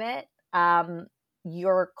out of it.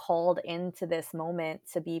 You're called into this moment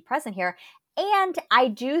to be present here. And I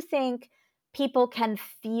do think people can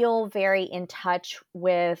feel very in touch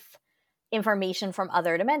with information from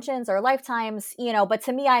other dimensions or lifetimes, you know, but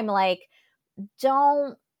to me, I'm like,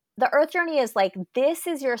 the earth journey is like, this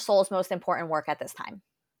is your soul's most important work at this time.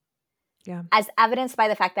 Yeah. As evidenced by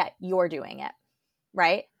the fact that you're doing it,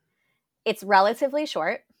 right? It's relatively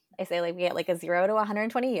short. I say like we get like a 0 to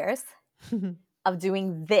 120 years of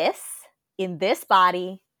doing this in this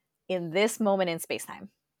body, in this moment in space-time.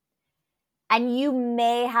 And you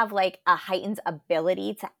may have like a heightened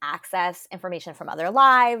ability to access information from other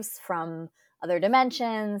lives, from other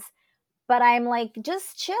dimensions. But I'm like,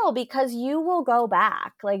 just chill because you will go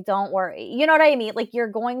back. Like, don't worry. You know what I mean? Like, you're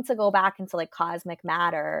going to go back into like cosmic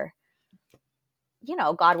matter, you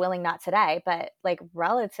know, God willing, not today, but like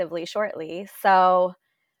relatively shortly. So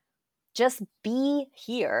just be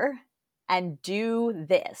here and do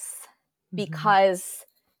this because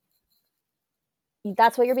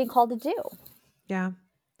that's what you're being called to do. Yeah.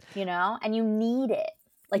 You know, and you need it.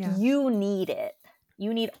 Like, you need it.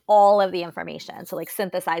 You need all of the information to like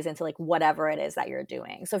synthesize into like whatever it is that you're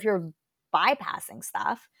doing. So if you're bypassing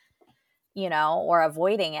stuff, you know, or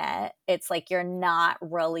avoiding it, it's like you're not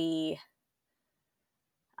really,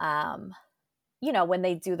 you know, when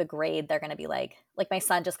they do the grade, they're going to be like my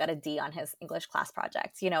son just got a D on his English class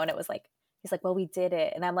project, you know, and it was like, he's like, well, we did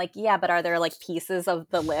it. And I'm like, yeah, but are there like pieces of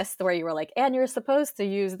the list where you were like, and you're supposed to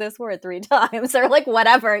use this word 3 times or like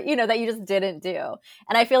whatever, you know, that you just didn't do.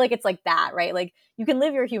 And I feel like it's like that, right? Like you can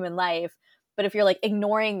live your human life, but if you're like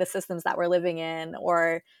ignoring the systems that we're living in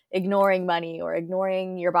or ignoring money or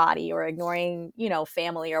ignoring your body or ignoring, you know,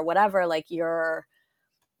 family or whatever, like you're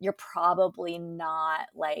probably not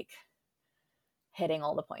like hitting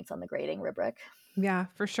all the points on the grading rubric. Yeah,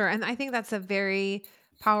 for sure. And I think that's a very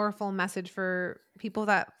powerful message for people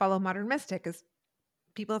that follow Modern Mystic is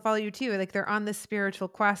people that follow you too. Like they're on this spiritual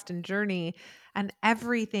quest and journey and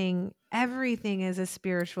everything is a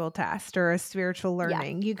spiritual test or a spiritual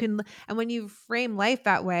learning. You can, and when you frame life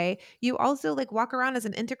that way, you also like walk around as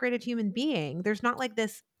an integrated human being. There's not like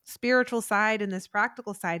this spiritual side and this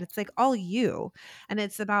practical side. It's like all you. And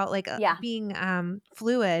it's about like being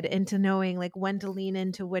fluid into knowing like when to lean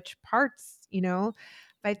into which parts, you know.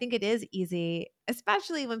 But I think it is easy,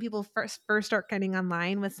 especially when people first start getting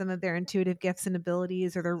online with some of their intuitive gifts and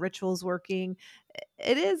abilities or their rituals working.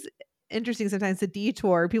 It is interesting sometimes to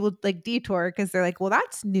detour. People like detour because they're like, well,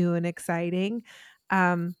 that's new and exciting.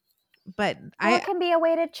 But it can be a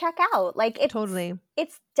way to check out. Like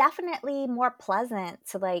it's definitely more pleasant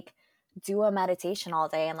to like do a meditation all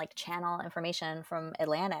day and like channel information from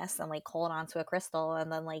Atlantis and like hold onto a crystal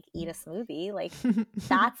and then like eat a smoothie. Like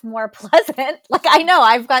that's more pleasant. Like I know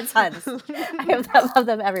I've got tons. I love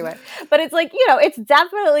them everywhere. But it's like, you know, it's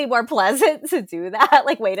definitely more pleasant to do that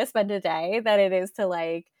like way to spend a day than it is to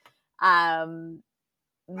like, you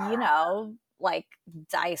know, like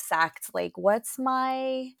dissect like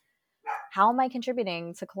how am I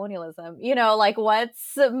contributing to colonialism? You know, like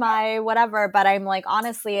what's my whatever. But I'm like,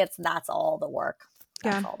 honestly, that's all the work.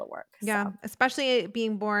 That's all the work. Yeah. So. Especially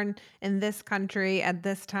being born in this country at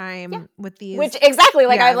this time with these. Which exactly.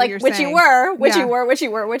 Like I'm like, which you were.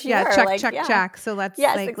 Check, like, check. So let's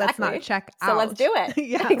let's not check out. So let's do it.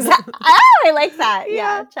 Yeah. Exactly. Oh, I like that.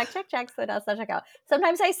 Yeah. Check. So let's not check out.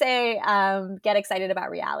 Sometimes I say, get excited about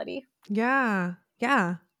reality. Yeah.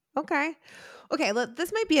 Yeah. Okay. Look,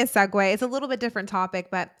 this might be a segue. It's a little bit different topic,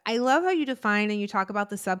 but I love how you define and you talk about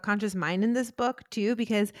the subconscious mind in this book too,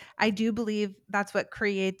 because I do believe that's what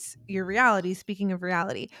creates your reality. Speaking of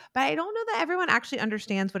reality, but I don't know that everyone actually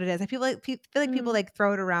understands what it is. I feel like people like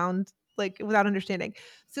throw it around like without understanding.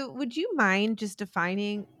 So, would you mind just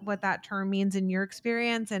defining what that term means in your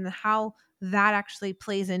experience and how that actually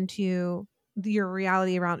plays into your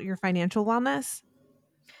reality around your financial wellness?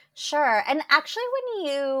 Sure. And actually, when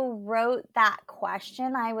you wrote that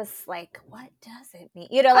question, I was like, what does it mean?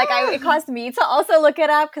 You know, like it caused me to also look it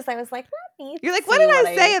up because I was like, you're like, what did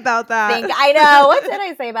I say about that? I know. What did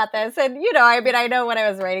I say about this? And, you know, I mean, I know when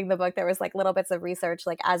I was writing the book, there was like little bits of research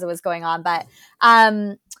like as it was going on. But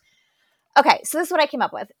Okay, so this is what I came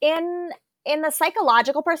up with. In the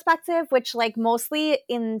psychological perspective, which like mostly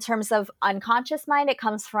in terms of unconscious mind, it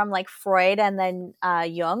comes from like Freud and then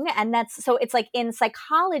Jung. And that's, so it's like in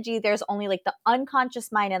psychology, there's only like the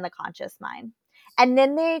unconscious mind and the conscious mind. And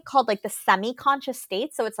then they called like the semi-conscious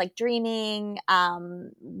state. So it's like dreaming,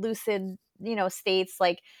 lucid, states,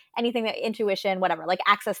 like anything that intuition, whatever, like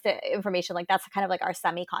access to information, like that's kind of like our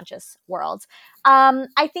semi-conscious world.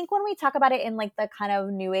 I think when we talk about it in like the kind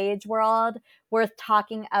of new age world, we're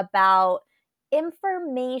talking about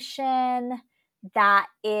information that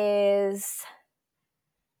is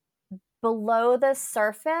below the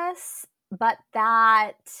surface, but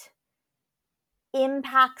that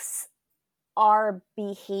impacts our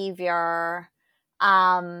behavior,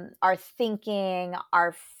 our thinking,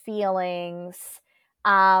 our feelings,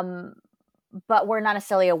 um, but we're not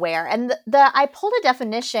necessarily aware. And I pulled a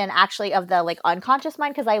definition actually of the like unconscious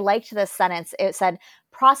mind because I liked this sentence. It said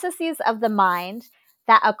processes of the mind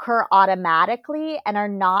that occur automatically and are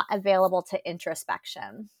not available to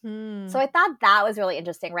introspection. So I thought that was really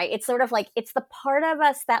interesting, right? It's sort of like it's the part of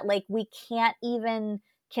us that like we can't even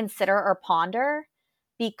consider or ponder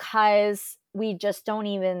because we just don't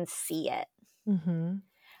even see it. Mm-hmm.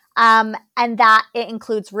 And that it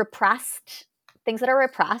includes repressed things that are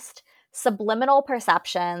repressed, subliminal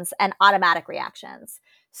perceptions, and automatic reactions.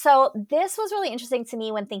 So this was really interesting to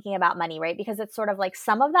me when thinking about money, right? Because it's sort of like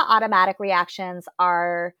some of the automatic reactions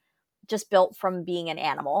are just built from being an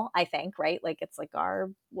animal, I think, right? Like it's like our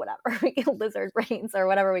whatever, lizard brains or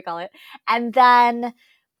whatever we call it. And then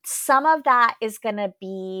some of that is going to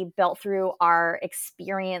be built through our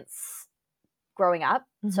experience growing up.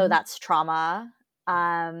 So Mm-hmm. that's trauma.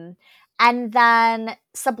 And then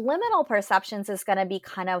subliminal perceptions is going to be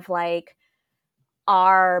kind of like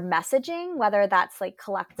our messaging, whether that's like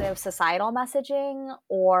collective societal messaging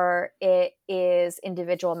or it is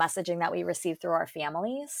individual messaging that we receive through our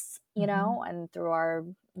families, Mm-hmm. and through our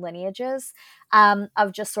lineages,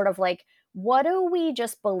 of just sort of like, what do we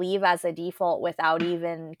just believe as a default without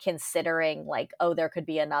even considering like, oh, there could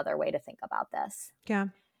be another way to think about this? Yeah.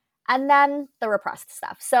 And then the repressed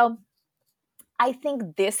stuff. So I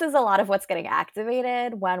think this is a lot of what's getting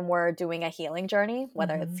activated when we're doing a healing journey,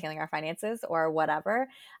 whether it's Mm-hmm. healing our finances or whatever.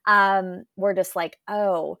 We're just like,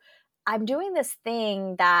 oh, I'm doing this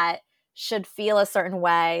thing that should feel a certain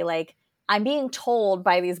way. Like I'm being told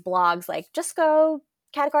by these blogs, like, just go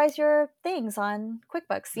categorize your things on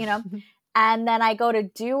QuickBooks. And then I go to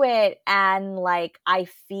do it and like I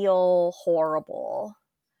feel horrible,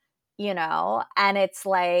 and it's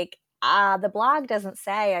like, the blog doesn't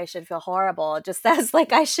say I should feel horrible. It just says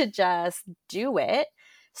like I should just do it.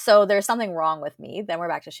 So there's something wrong with me. Then we're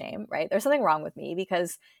back to shame, right? There's something wrong with me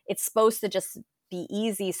because it's supposed to just be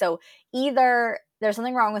easy. So either there's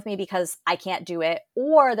something wrong with me because I can't do it,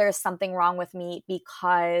 or there's something wrong with me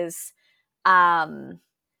because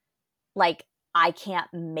like I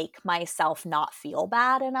can't make myself not feel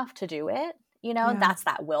bad enough to do it. Yeah. That's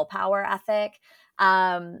that willpower ethic.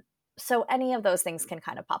 So any of those things can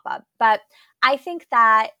kind of pop up. But I think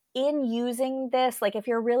that in using this, like if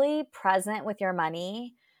you're really present with your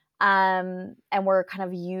money, and we're kind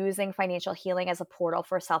of using financial healing as a portal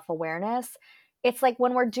for self-awareness, it's like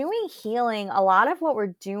when we're doing healing, a lot of what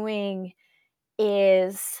we're doing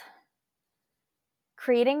is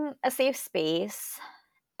creating a safe space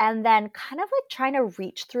and then kind of like trying to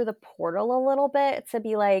reach through the portal a little bit to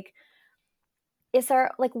be like, is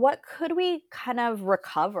there like what could we kind of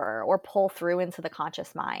recover or pull through into the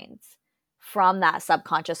conscious minds from that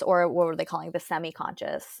subconscious, or what were they calling the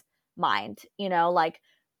semi-conscious mind? Like,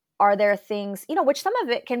 are there things, which some of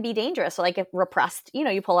it can be dangerous. So like if repressed,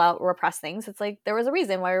 you pull out repressed things, it's like there was a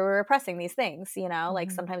reason why we were repressing these things, like Mm-hmm.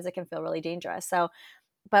 sometimes it can feel really dangerous. So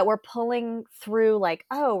but we're pulling through like,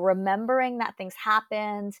 oh, remembering that things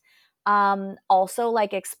happened. Also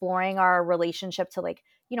like exploring our relationship to like,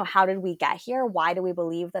 how did we get here? Why do we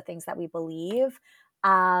believe the things that we believe?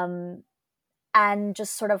 And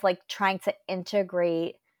just sort of like trying to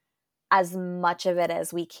integrate as much of it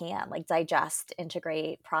as we can, like digest,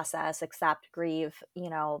 integrate, process, accept, grieve,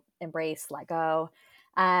 embrace, let go,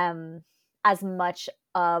 um, as much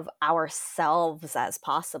of ourselves as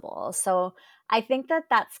possible. So I think that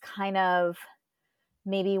that's kind of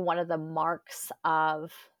maybe one of the marks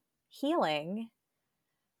of healing,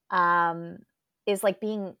 um, is like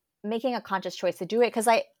making a conscious choice to do it. Because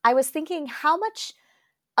I was thinking how much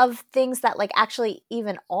of things that like actually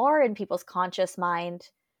even are in people's conscious mind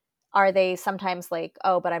are they sometimes like,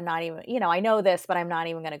 oh, but I'm not even, I know this, but I'm not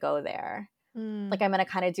even going to go there. Like, Mm. I'm gonna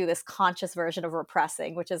kinda do this conscious version of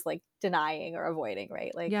repressing, which is, like, denying or avoiding,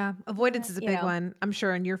 right? Like, Yeah, avoidance is a you big know, one, I'm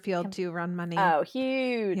sure in your field com too around money. oh,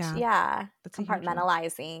 huge, Yeah, yeah. that's a huge one.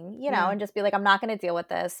 Compartmentalizing, Yeah. and just be like, "I'm not gonna deal with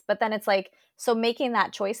this." But then it's like, so making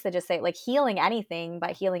that choice to just say, like, healing anything,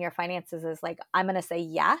 but healing your finances is like, I'm gonna say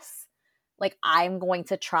yes. Like, I'm going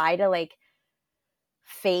to try to, like,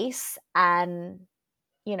 face and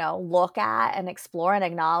look at and explore and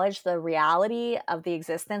acknowledge the reality of the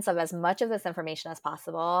existence of as much of this information as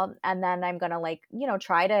possible. And then I'm going to, like,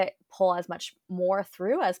 try to pull as much more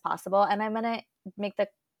through as possible. And I'm going to make the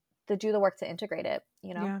do the work to integrate it.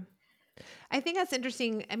 Yeah. I think that's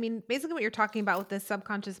interesting. I mean, basically what you're talking about with this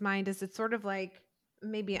subconscious mind is it's sort of like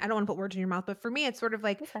maybe I don't want to put words in your mouth, but for me, it's sort of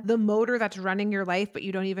like That's fine. the motor that's running your life, but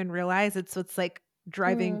you don't even realize it's what's like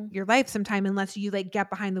driving Mm, your life sometime unless you like get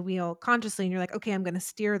behind the wheel consciously and you're like, okay, I'm going to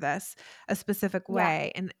steer this a specific yeah.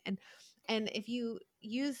 way. And if you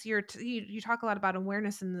use you talk a lot about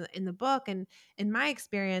awareness in the book. And in my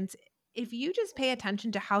experience, if you just pay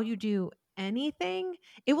attention to how you do anything,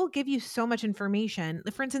 it will give you so much information.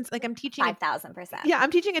 For instance, like I'm teaching a 5,000%. yeah, I'm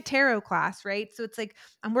teaching a tarot class, right? So it's like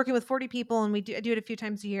I'm working with 40 people and I do it a few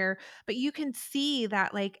times a year, but you can see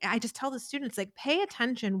that like I just tell the students like pay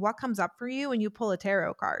attention what comes up for you when you pull a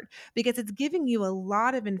tarot card because it's giving you a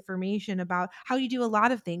lot of information about how you do a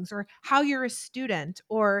lot of things or how you're a student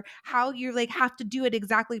or how you like have to do it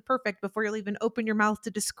exactly perfect before you'll even open your mouth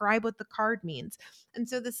to describe what the card means. And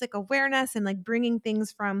so this like awareness and like bringing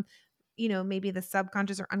things from maybe the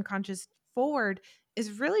subconscious or unconscious forward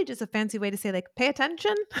is really just a fancy way to say like pay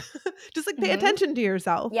attention. Just like pay Hmm. attention to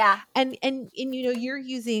yourself. Yeah. And you're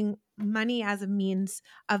using money as a means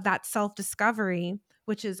of that self-discovery,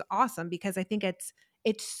 which is awesome because I think it's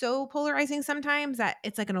so polarizing sometimes that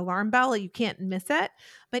it's like an alarm bell, you can't miss it.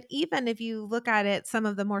 But even if you look at it, some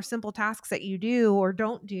of the more simple tasks that you do or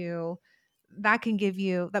don't do,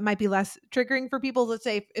 that might be less triggering for people. Let's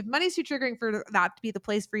say if money's too triggering for that to be the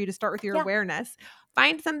place for you to start with your Yeah. awareness,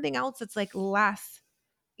 find something else that's like less,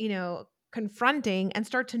 confronting and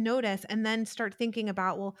start to notice and then start thinking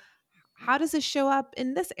about, well, how does this show up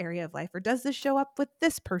in this area of life? Or does this show up with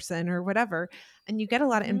this person or whatever? And you get a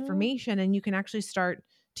lot of Hmm. information and you can actually start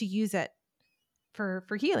to use it for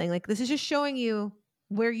healing. Like this is just showing you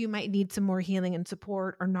where you might need some more healing and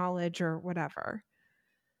support or knowledge or whatever.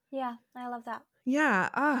 Yeah. I love that.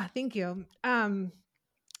 Yeah. Thank you.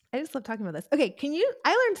 I just love talking about this. Okay,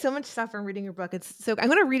 I learned so much stuff from reading your book. So I'm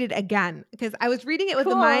gonna read it again because I was reading it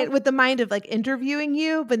Cool. with the mind of like interviewing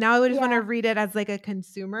you, but now I just want to Yeah. read it as like a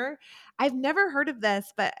consumer. I've never heard of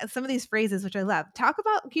this, but some of these phrases which I love. Can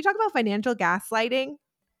you talk about financial gaslighting?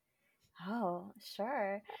 Oh,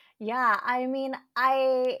 sure. Yeah. I mean,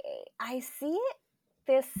 I see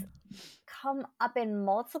this come up in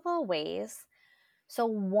multiple ways. So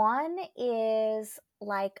one is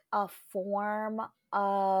like a form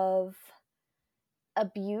of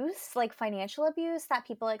abuse, like financial abuse that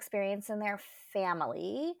people experience in their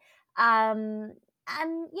family. And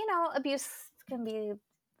abuse can be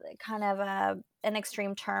kind of an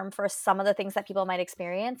extreme term for some of the things that people might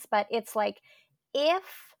experience, but it's like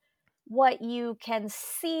if what you can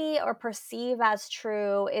see or perceive as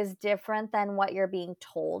true is different than what you're being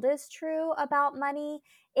told is true about money,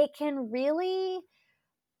 it can really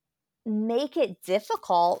make it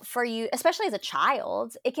difficult for you, especially as a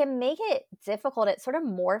child. It can make it difficult. It sort of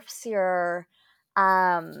morphs your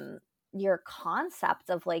concept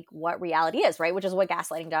of like what reality is, right? Which is what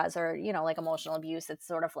gaslighting does, or like emotional abuse. It's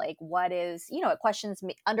sort of like what is,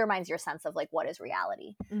 it undermines your sense of like what is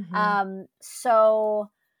reality. Mhm. So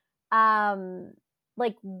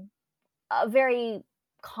like a very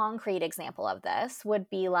concrete example of this would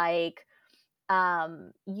be like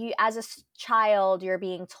you as a child, you're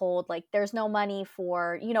being told like there's no money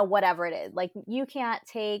for whatever it is, like you can't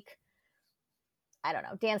take, I don't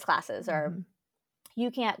know, dance classes, or Mhm.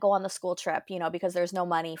 you can't go on the school trip, because there's no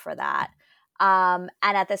money for that. And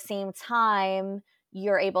at the same time,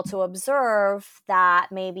 you're able to observe that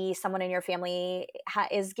maybe someone in your family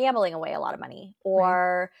is gambling away a lot of money, Right.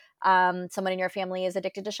 or someone in your family is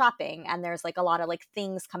addicted to shopping, and there's like a lot of like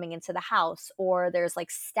things coming into the house, or there's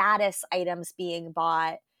like status items being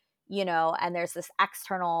bought, and there's this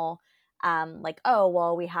external like, oh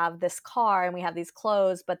well, we have this car and we have these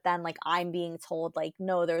clothes, but then like I'm being told like,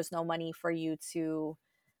 no, there's no money for you to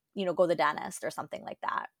go to the dentist or something like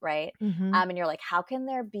that, right? Mhm. And you're like, how can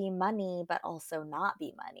there be money but also not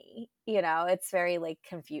be money? It's very like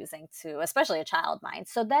confusing to especially a child mind.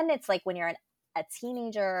 So then it's like when you're a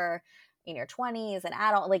teenager in your 20s, an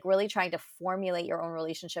adult, like really trying to formulate your own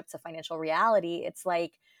relationship to financial reality, it's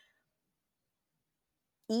like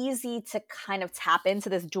easy to kind of tap into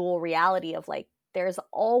this dual reality of like, there's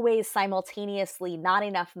always simultaneously not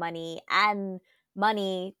enough money and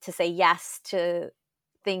money to say yes to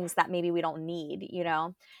things that maybe we don't need,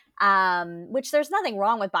 which there's nothing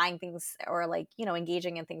wrong with buying things or like,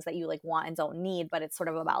 engaging in things that you like want and don't need, but it's sort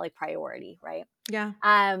of about like priority, right? Yeah.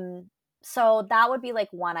 So that would be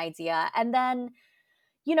like one idea. And then,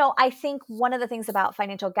 I think one of the things about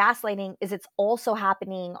financial gaslighting is it's also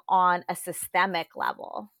happening on a systemic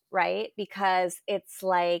level, right? Because it's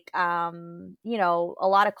like, a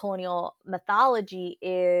lot of colonial mythology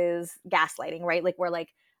is gaslighting, right? Like, we're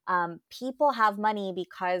like, people have money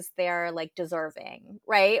because they're like deserving,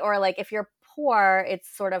 right? Or like, if you're poor, it's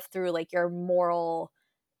sort of through like your moral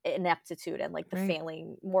ineptitude and like the Right.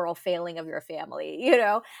 moral failing of your family,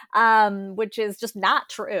 which is just not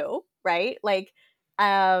true, right? Like,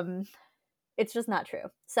 um, it's just not true.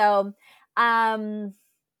 So, um,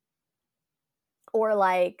 or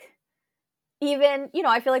like, even,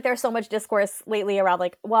 I feel like there's so much discourse lately around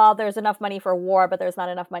like, well, there's enough money for war, but there's not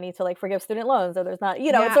enough money to like forgive student loans, or there's not, it's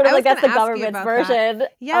Yeah, sort of I like was that's gonna the ask you government's about that. version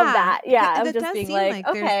of Yeah, that. Yeah, of that just does being seem like,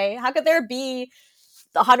 like there's okay, how could there be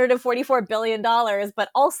 $144 billion, but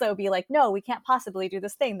also be like, no, we can't possibly do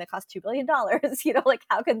this thing that costs $2 billion. Like,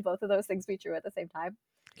 how can both of those things be true at the same time?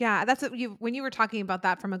 yeah, that's what when you were talking about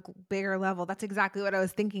that from a bigger level, that's exactly what I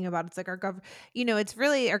was thinking about. It's like it's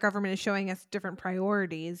really our government is showing us different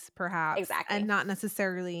priorities, perhaps, and Exactly. not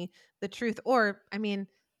necessarily the truth. Or, I mean,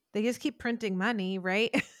 they just keep printing money, right?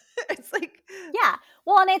 It's like, Yeah.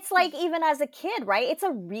 Well, and it's like, even as a kid, right? It's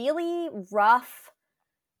a really rough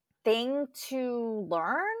thing to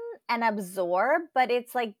learn and absorb, but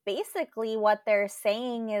it's like basically what they're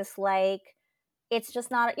saying is like, it's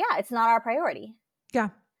just not, yeah, it's not our priority. yeah,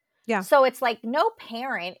 yeah, So it's like no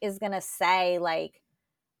parent is going to say like,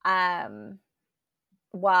 um,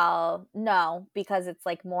 well, no, because it's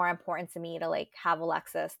like more important to me to like have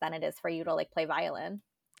Alexis than it is for you to like play violin.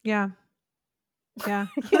 yeah, yeah.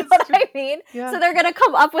 You know That's what true. I mean? Yeah, So they're going to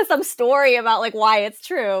come up with some story about like why it's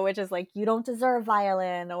true, which is like, you don't deserve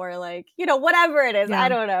violin, or like, whatever it is. I yeah,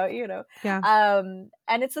 don't know, yeah,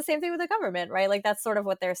 and it's the same thing with the government, right? Like, that's sort of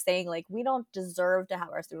what they're saying. Like, we don't deserve to have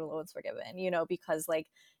our student loans forgiven, because like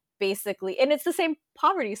basically, and it's the same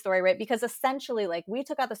poverty story, right? Because essentially, like, we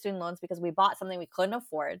took out the student loans because we bought something we couldn't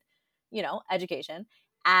afford, education.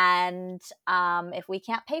 And if we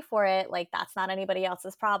can't pay for it, like, that's not anybody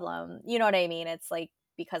else's problem. You know what I mean? It's like,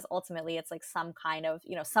 because ultimately it's like some kind of,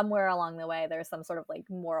 somewhere along the way there's some sort of like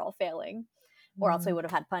moral failing, or else we mm, would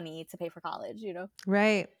have had money to pay for college.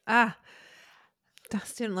 right.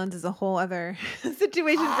 Student loans is a whole other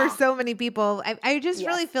situation for Ah, so many people. I just yes.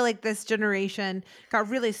 really feel like this generation got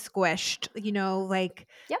really squished, like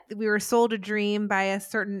Yep. we were sold a dream by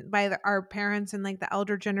our parents and like the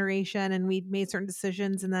elder generation, and we made certain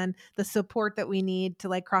decisions, and then the support that we need to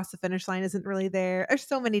like cross the finish line isn't really there. There's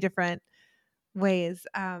so many different ways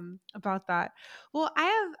about that. Well,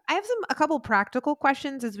 I have a couple practical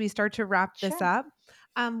questions as we start to wrap this Sure. up.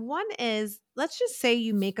 One is, let's just say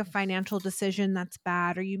you make a financial decision that's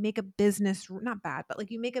bad, or you make a business, not bad, but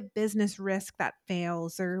like you make a business risk that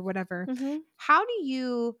fails or whatever. Hmm. How do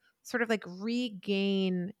you sort of like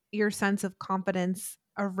regain your sense of confidence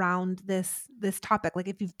around this topic? Like,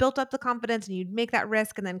 if you've built up the confidence and you make that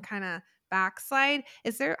risk and then kind of backslide,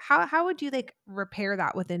 is there how would you like repair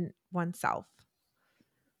that within oneself?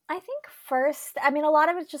 I think first, I mean, a lot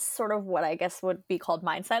of it's just sort of what I guess would be called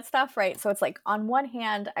mindset stuff, right? So it's like, on one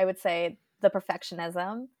hand, I would say the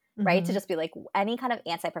perfectionism, right? To Mhm. just be like, any kind of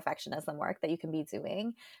anti-perfectionism work that you can be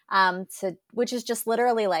doing, which is just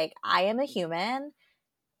literally like, I am a human.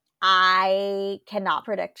 I cannot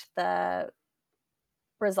predict the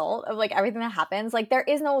result of like everything that happens. Like, there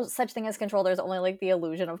is no such thing as control. There's only like the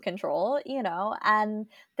illusion of control. And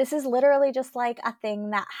this is literally just like a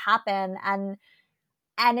thing that happened.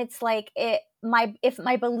 And it's like, if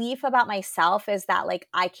my belief about myself is that like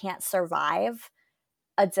I can't survive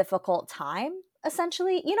a difficult time,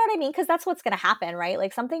 essentially, you know what I mean? Because that's what's going to happen, right?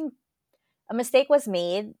 Like, a mistake was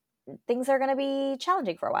made, things are going to be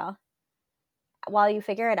challenging for a while you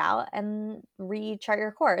figure it out and rechart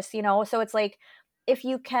your course. So it's like, if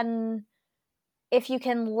you can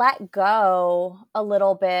let go a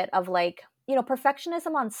little bit of like,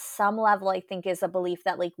 perfectionism on some level, I think, is a belief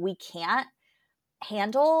that like we can't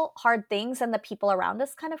handle hard things, and the people around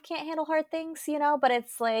us kind of can't handle hard things. But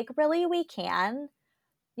it's like, really, we can.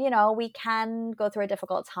 We can go through a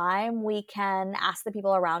difficult time. We can ask the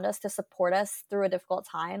people around us to support us through a difficult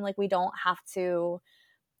time. Like, we don't have to,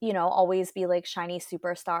 always be like shiny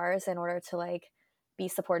superstars in order to like be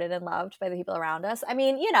supported and loved by the people around us. I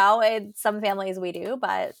mean, some families we do,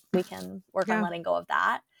 but we can work on Yeah. letting go of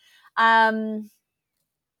that.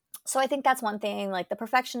 So I think that's one thing, like the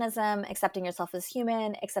perfectionism, accepting yourself as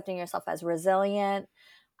human, accepting yourself as resilient,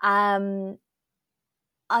 um,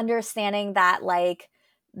 understanding that like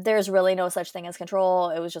there's really no such thing as control.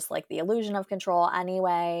 It was just like the illusion of control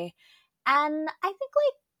anyway. And I think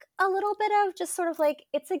like a little bit of just sort of like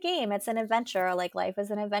it's a game, it's an adventure. Like life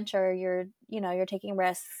is an adventure. You're taking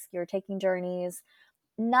risks, you're taking journeys.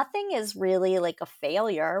 Nothing is really like a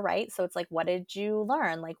failure, right? So it's like, what did you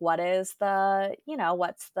learn? Like what is the,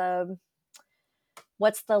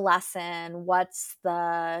 what's the lesson? What's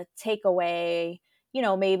the takeaway?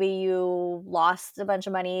 Maybe you lost a bunch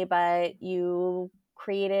of money, but you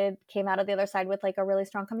came out of the other side with like a really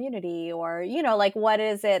strong community, or, like what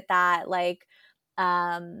is it that like,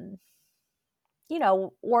 um,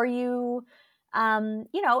 or you,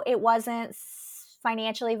 it wasn't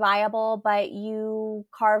financially viable, but you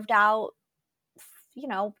carved out,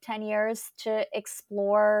 10 years to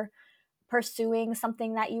explore pursuing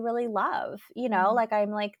something that you really love, like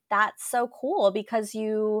I'm like, that's so cool because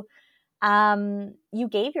you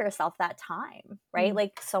gave yourself that time, right? Mm.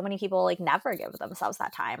 Like so many people like never give themselves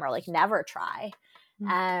that time or like never try.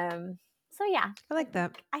 Mm. So yeah, I like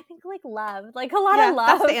that. I think like love, like a lot of Yeah,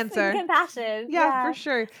 that's the love and answer. compassion. Yeah, for Yeah.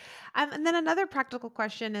 sure. And then another practical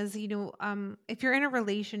question is, if you're in a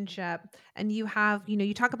relationship and you have,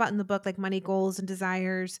 you talk about in the book like money goals and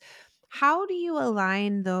desires, how do you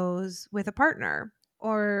align those with a partner?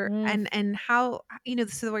 Or Mm. and how,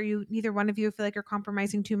 so where you neither one of you feel like you're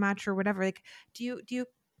compromising too much or whatever. Like, do you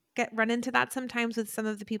get run into that sometimes with some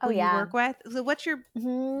of the Oh people you yeah. work with? So what's your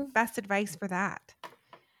Hmm. best advice for that?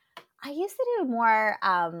 I used to do more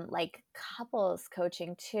like couples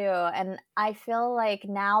coaching too, and I feel like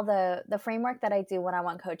now the framework that I do when I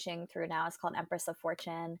want coaching through now is called Empress of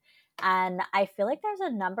Fortune, and I feel like there's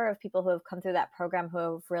a number of people who have come through that program who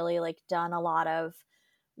have really like done a lot of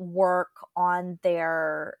work on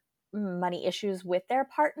their money issues with their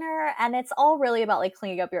partner, and it's all really about like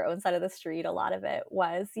cleaning up your own side of the street. A lot of it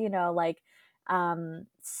was, like, and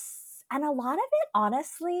a lot of it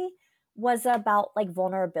honestly was about like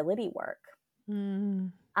vulnerability work.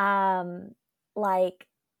 Mm. Um, like,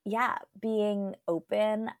 yeah, being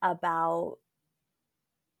open about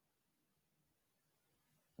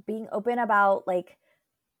like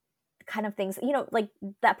kind of things, like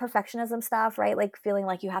that perfectionism stuff, right? Like feeling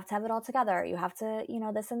like you have to have it all together. You have to,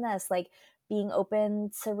 this and this, like being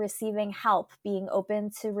open to receiving help, being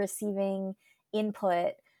open to receiving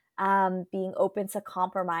input, being open to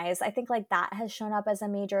compromise. I think like that has shown up as a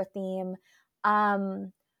major theme.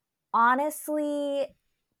 Um, Honestly,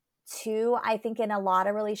 too, I think in a lot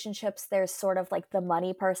of relationships there's sort of like the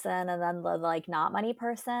money person and then the like not money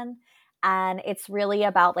person, and it's really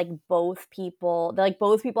about like both people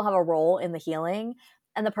have a role in the healing,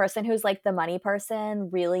 and the person who's like the money person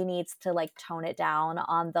really needs to like tone it down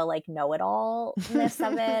on the like know-it-all-ness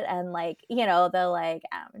of it, and like, the like,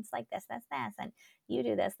 it's like this and you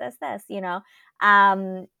do this,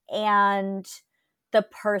 and the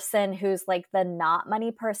person who's like the not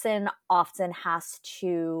money person often has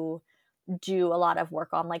to do a lot of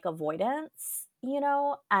work on like avoidance,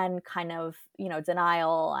 and kind of,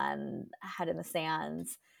 denial and head in the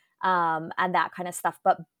sands, and that kind of stuff.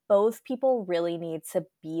 But both people really need to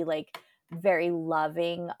be like very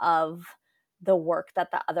loving of the work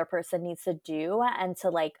that the other person needs to do, and to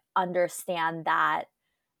like understand that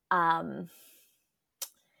um,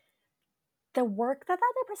 the work that the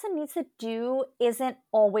other person needs to do isn't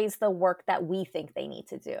always the work that we think they need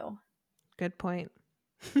to do. Good point.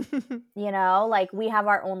 Like we have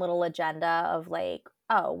our own little agenda of like,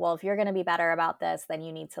 oh, well, if you're going to be better about this, then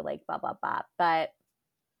you need to like blah, blah, blah. But,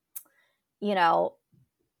 you know,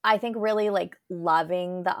 I think really like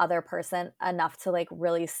loving the other person enough to like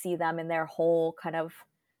really see them in their whole kind of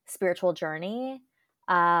spiritual journey.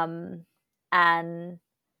 And,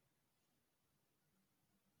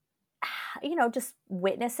 just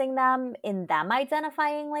witnessing them in them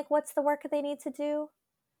identifying like what's the work that they need to do,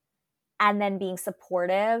 and then being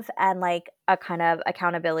supportive and like a kind of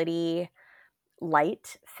accountability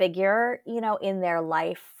light figure, in their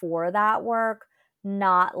life for that work,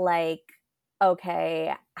 not like,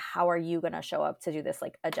 okay, how are you going to show up to do this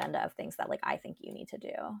like agenda of things that like I think you need to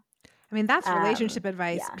do. I mean, that's relationship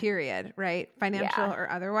advice, Yeah. period, right? Financial Yeah. or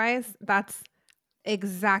otherwise. That's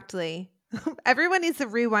exactly. Everyone needs to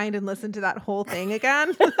rewind and listen to that whole thing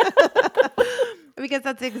again. Because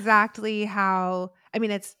that's exactly how, I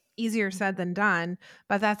mean, it's easier said than done,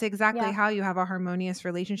 but that's exactly Yeah. how you have a harmonious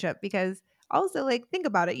relationship. Because also, like, think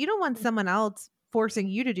about it. You don't want someone else forcing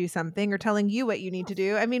you to do something or telling you what you need to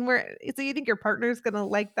do. I mean, so you think your partner's going to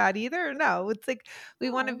like that either? No, it's like we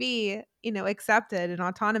want to No. be, accepted and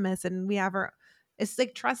autonomous, and it's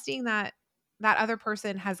like trusting that that other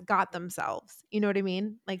person has got themselves. You know what I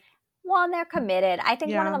mean? Like, Well, and they're committed. I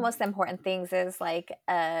think one of yeah, the most important things is like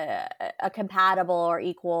a compatible or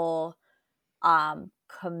equal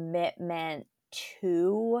commitment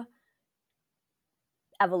to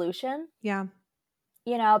evolution, yeah.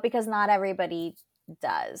 because not everybody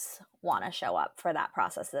does want to show up for that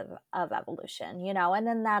process of evolution, and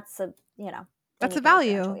then then That's you a can make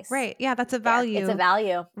your own value, choice right? Yeah, that's a there. It's a value,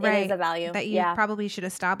 value. It is right? a value. That you Yeah. probably should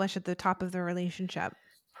establish at the top of the relationship.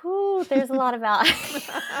 Whew, there's a lot of value. I For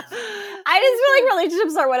just feel sure. like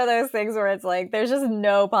relationships are one of those things where it's like there's just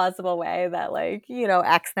no possible way that like,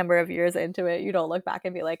 X number of years into it, you don't look back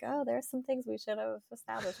and be like, oh, there's some things we should have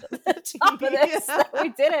established at the top of this Yeah. that we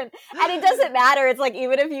didn't. And it doesn't matter. It's like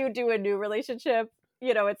even if you do a new relationship,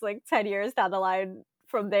 it's like 10 years down the line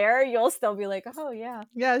from there, you'll still be like, oh yeah,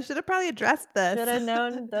 Yeah, I should have probably addressed this. should have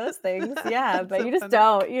known those things. Yeah, That's but so you just funny.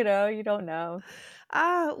 don't, you don't know.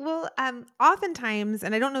 Well, oftentimes,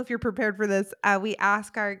 and I don't know if you're prepared for this, we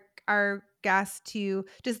ask our guests to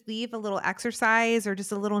just leave a little exercise or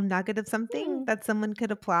just a little nugget of something Hmm, that someone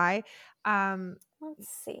could apply. Um,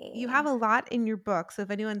 let's you see. have a lot in your book, so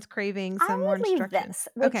if anyone's craving some I more would leave instruction, this,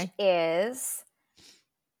 which okay. is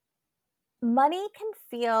money can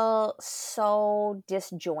feel so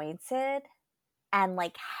disjointed and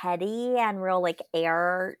like heady and real like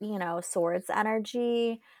air, swords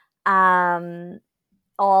energy, um,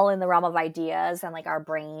 all in the realm of ideas and like our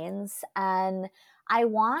brains. And I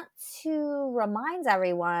want to remind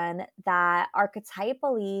everyone that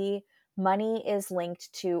archetypally, money is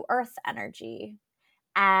linked to earth energy.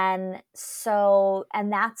 And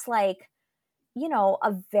that's like,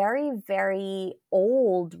 a very, very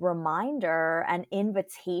old reminder and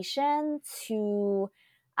invitation to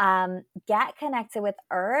get connected with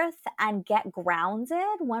earth and get grounded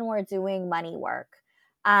when we're doing money work.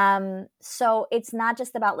 So it's not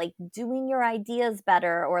just about like doing your ideas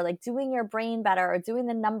better or like doing your brain better or doing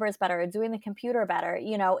the numbers better or doing the computer better.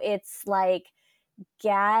 It's like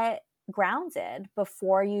get grounded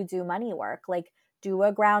before you do money work. Like do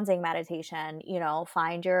a grounding meditation,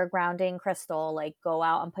 find your grounding crystal, like go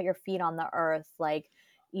out and put your feet on the earth, like,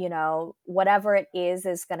 whatever it is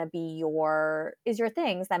going to be your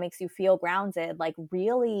things that makes you feel grounded, like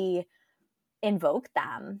really invoke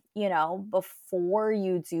them, before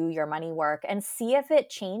you do your money work and see if it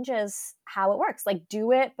changes how it works. Like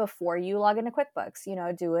do it before you log into QuickBooks,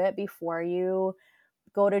 do it before you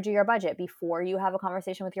go to do your budget, before you have a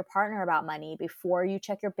conversation with your partner about money, before you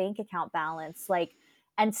check your bank account balance, like,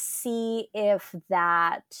 and see if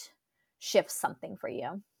that shifts something for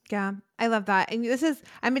you. Yeah, I love that. And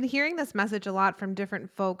I've been hearing this message a lot from different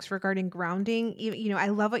folks regarding grounding. I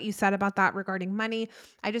love what you said about that regarding money.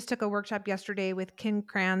 I just took a workshop yesterday with Kim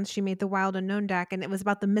Kranz. She made the Wild Unknown deck, and it was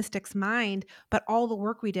about the mystic's mind. But all the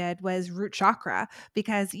work we did was root chakra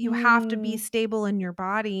because you have to be Mm, stable in your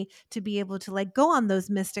body to be able to like go on those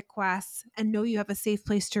mystic quests and know you have a safe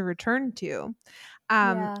place to return to.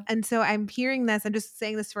 yeah. And so I'm hearing this, I'm just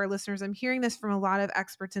saying this for our listeners. I'm hearing this from a lot of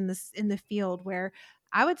experts in the field where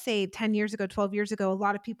I would say 10 years ago, 12 years ago, a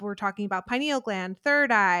lot of people were talking about pineal gland,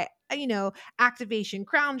 third eye, activation,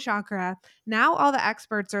 crown chakra. Now all the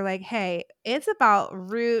experts are like, hey, it's about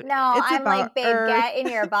root, No, it's I'm about like, babe, earth. get in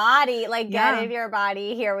your body. Like, get Yeah. in your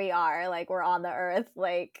body. Here we are. Like, we're on the earth.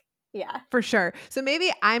 Like, yeah. For sure. So maybe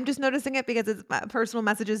I'm just noticing it because it's personal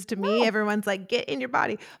messages to me. No. Everyone's like, "Get in your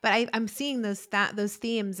body," but I'm seeing those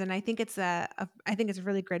themes, and I think I think it's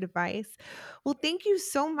really great advice. Well, thank you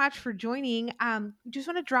so much for joining. Just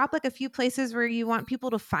want to drop like a few places where you want people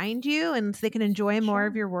to find you, and so they can enjoy more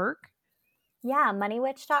of Sure. your work. Yeah,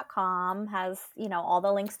 moneywitch.com has, all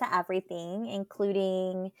the links to everything,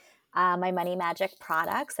 including my money magic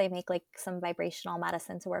products. I make like some vibrational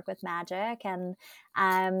medicine to work with magic, and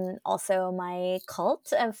also my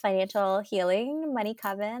cult of financial healing, Money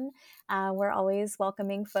Coven. We're always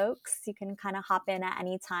welcoming folks. You can kind of hop in at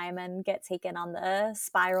any time and get taken on the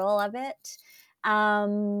spiral of it.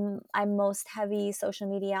 I'm most heavy social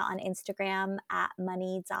media on Instagram at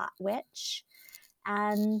money.witch.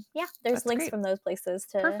 And yeah, there's That's links great. from those places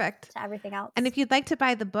to Perfect. everything And else. if you'd like to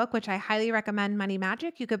buy the book, which I highly recommend, Money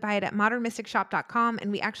Magic, you could buy it at modernmysticshop.com.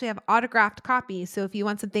 And we actually have autographed copies. So if you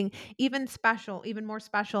want something even special, even more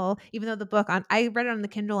special, even though I read it on the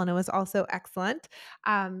Kindle and it was also excellent.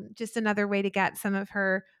 Just another way to get some of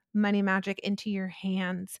her money magic into your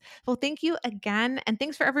hands. Well, thank you again. And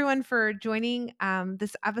thanks for everyone for joining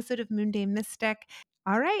this episode of MoonDay Mystic.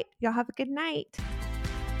 All right. Y'all have a good night.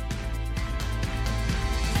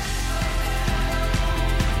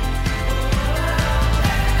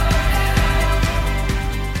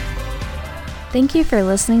 Thank you for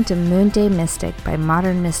listening to MoonDay Mystic by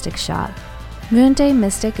Modern Mystic Shop. MoonDay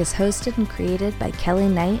Mystic is hosted and created by Kelley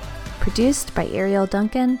Knight, produced by Ariel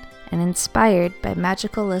Duncan, and inspired by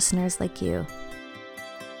magical listeners like you.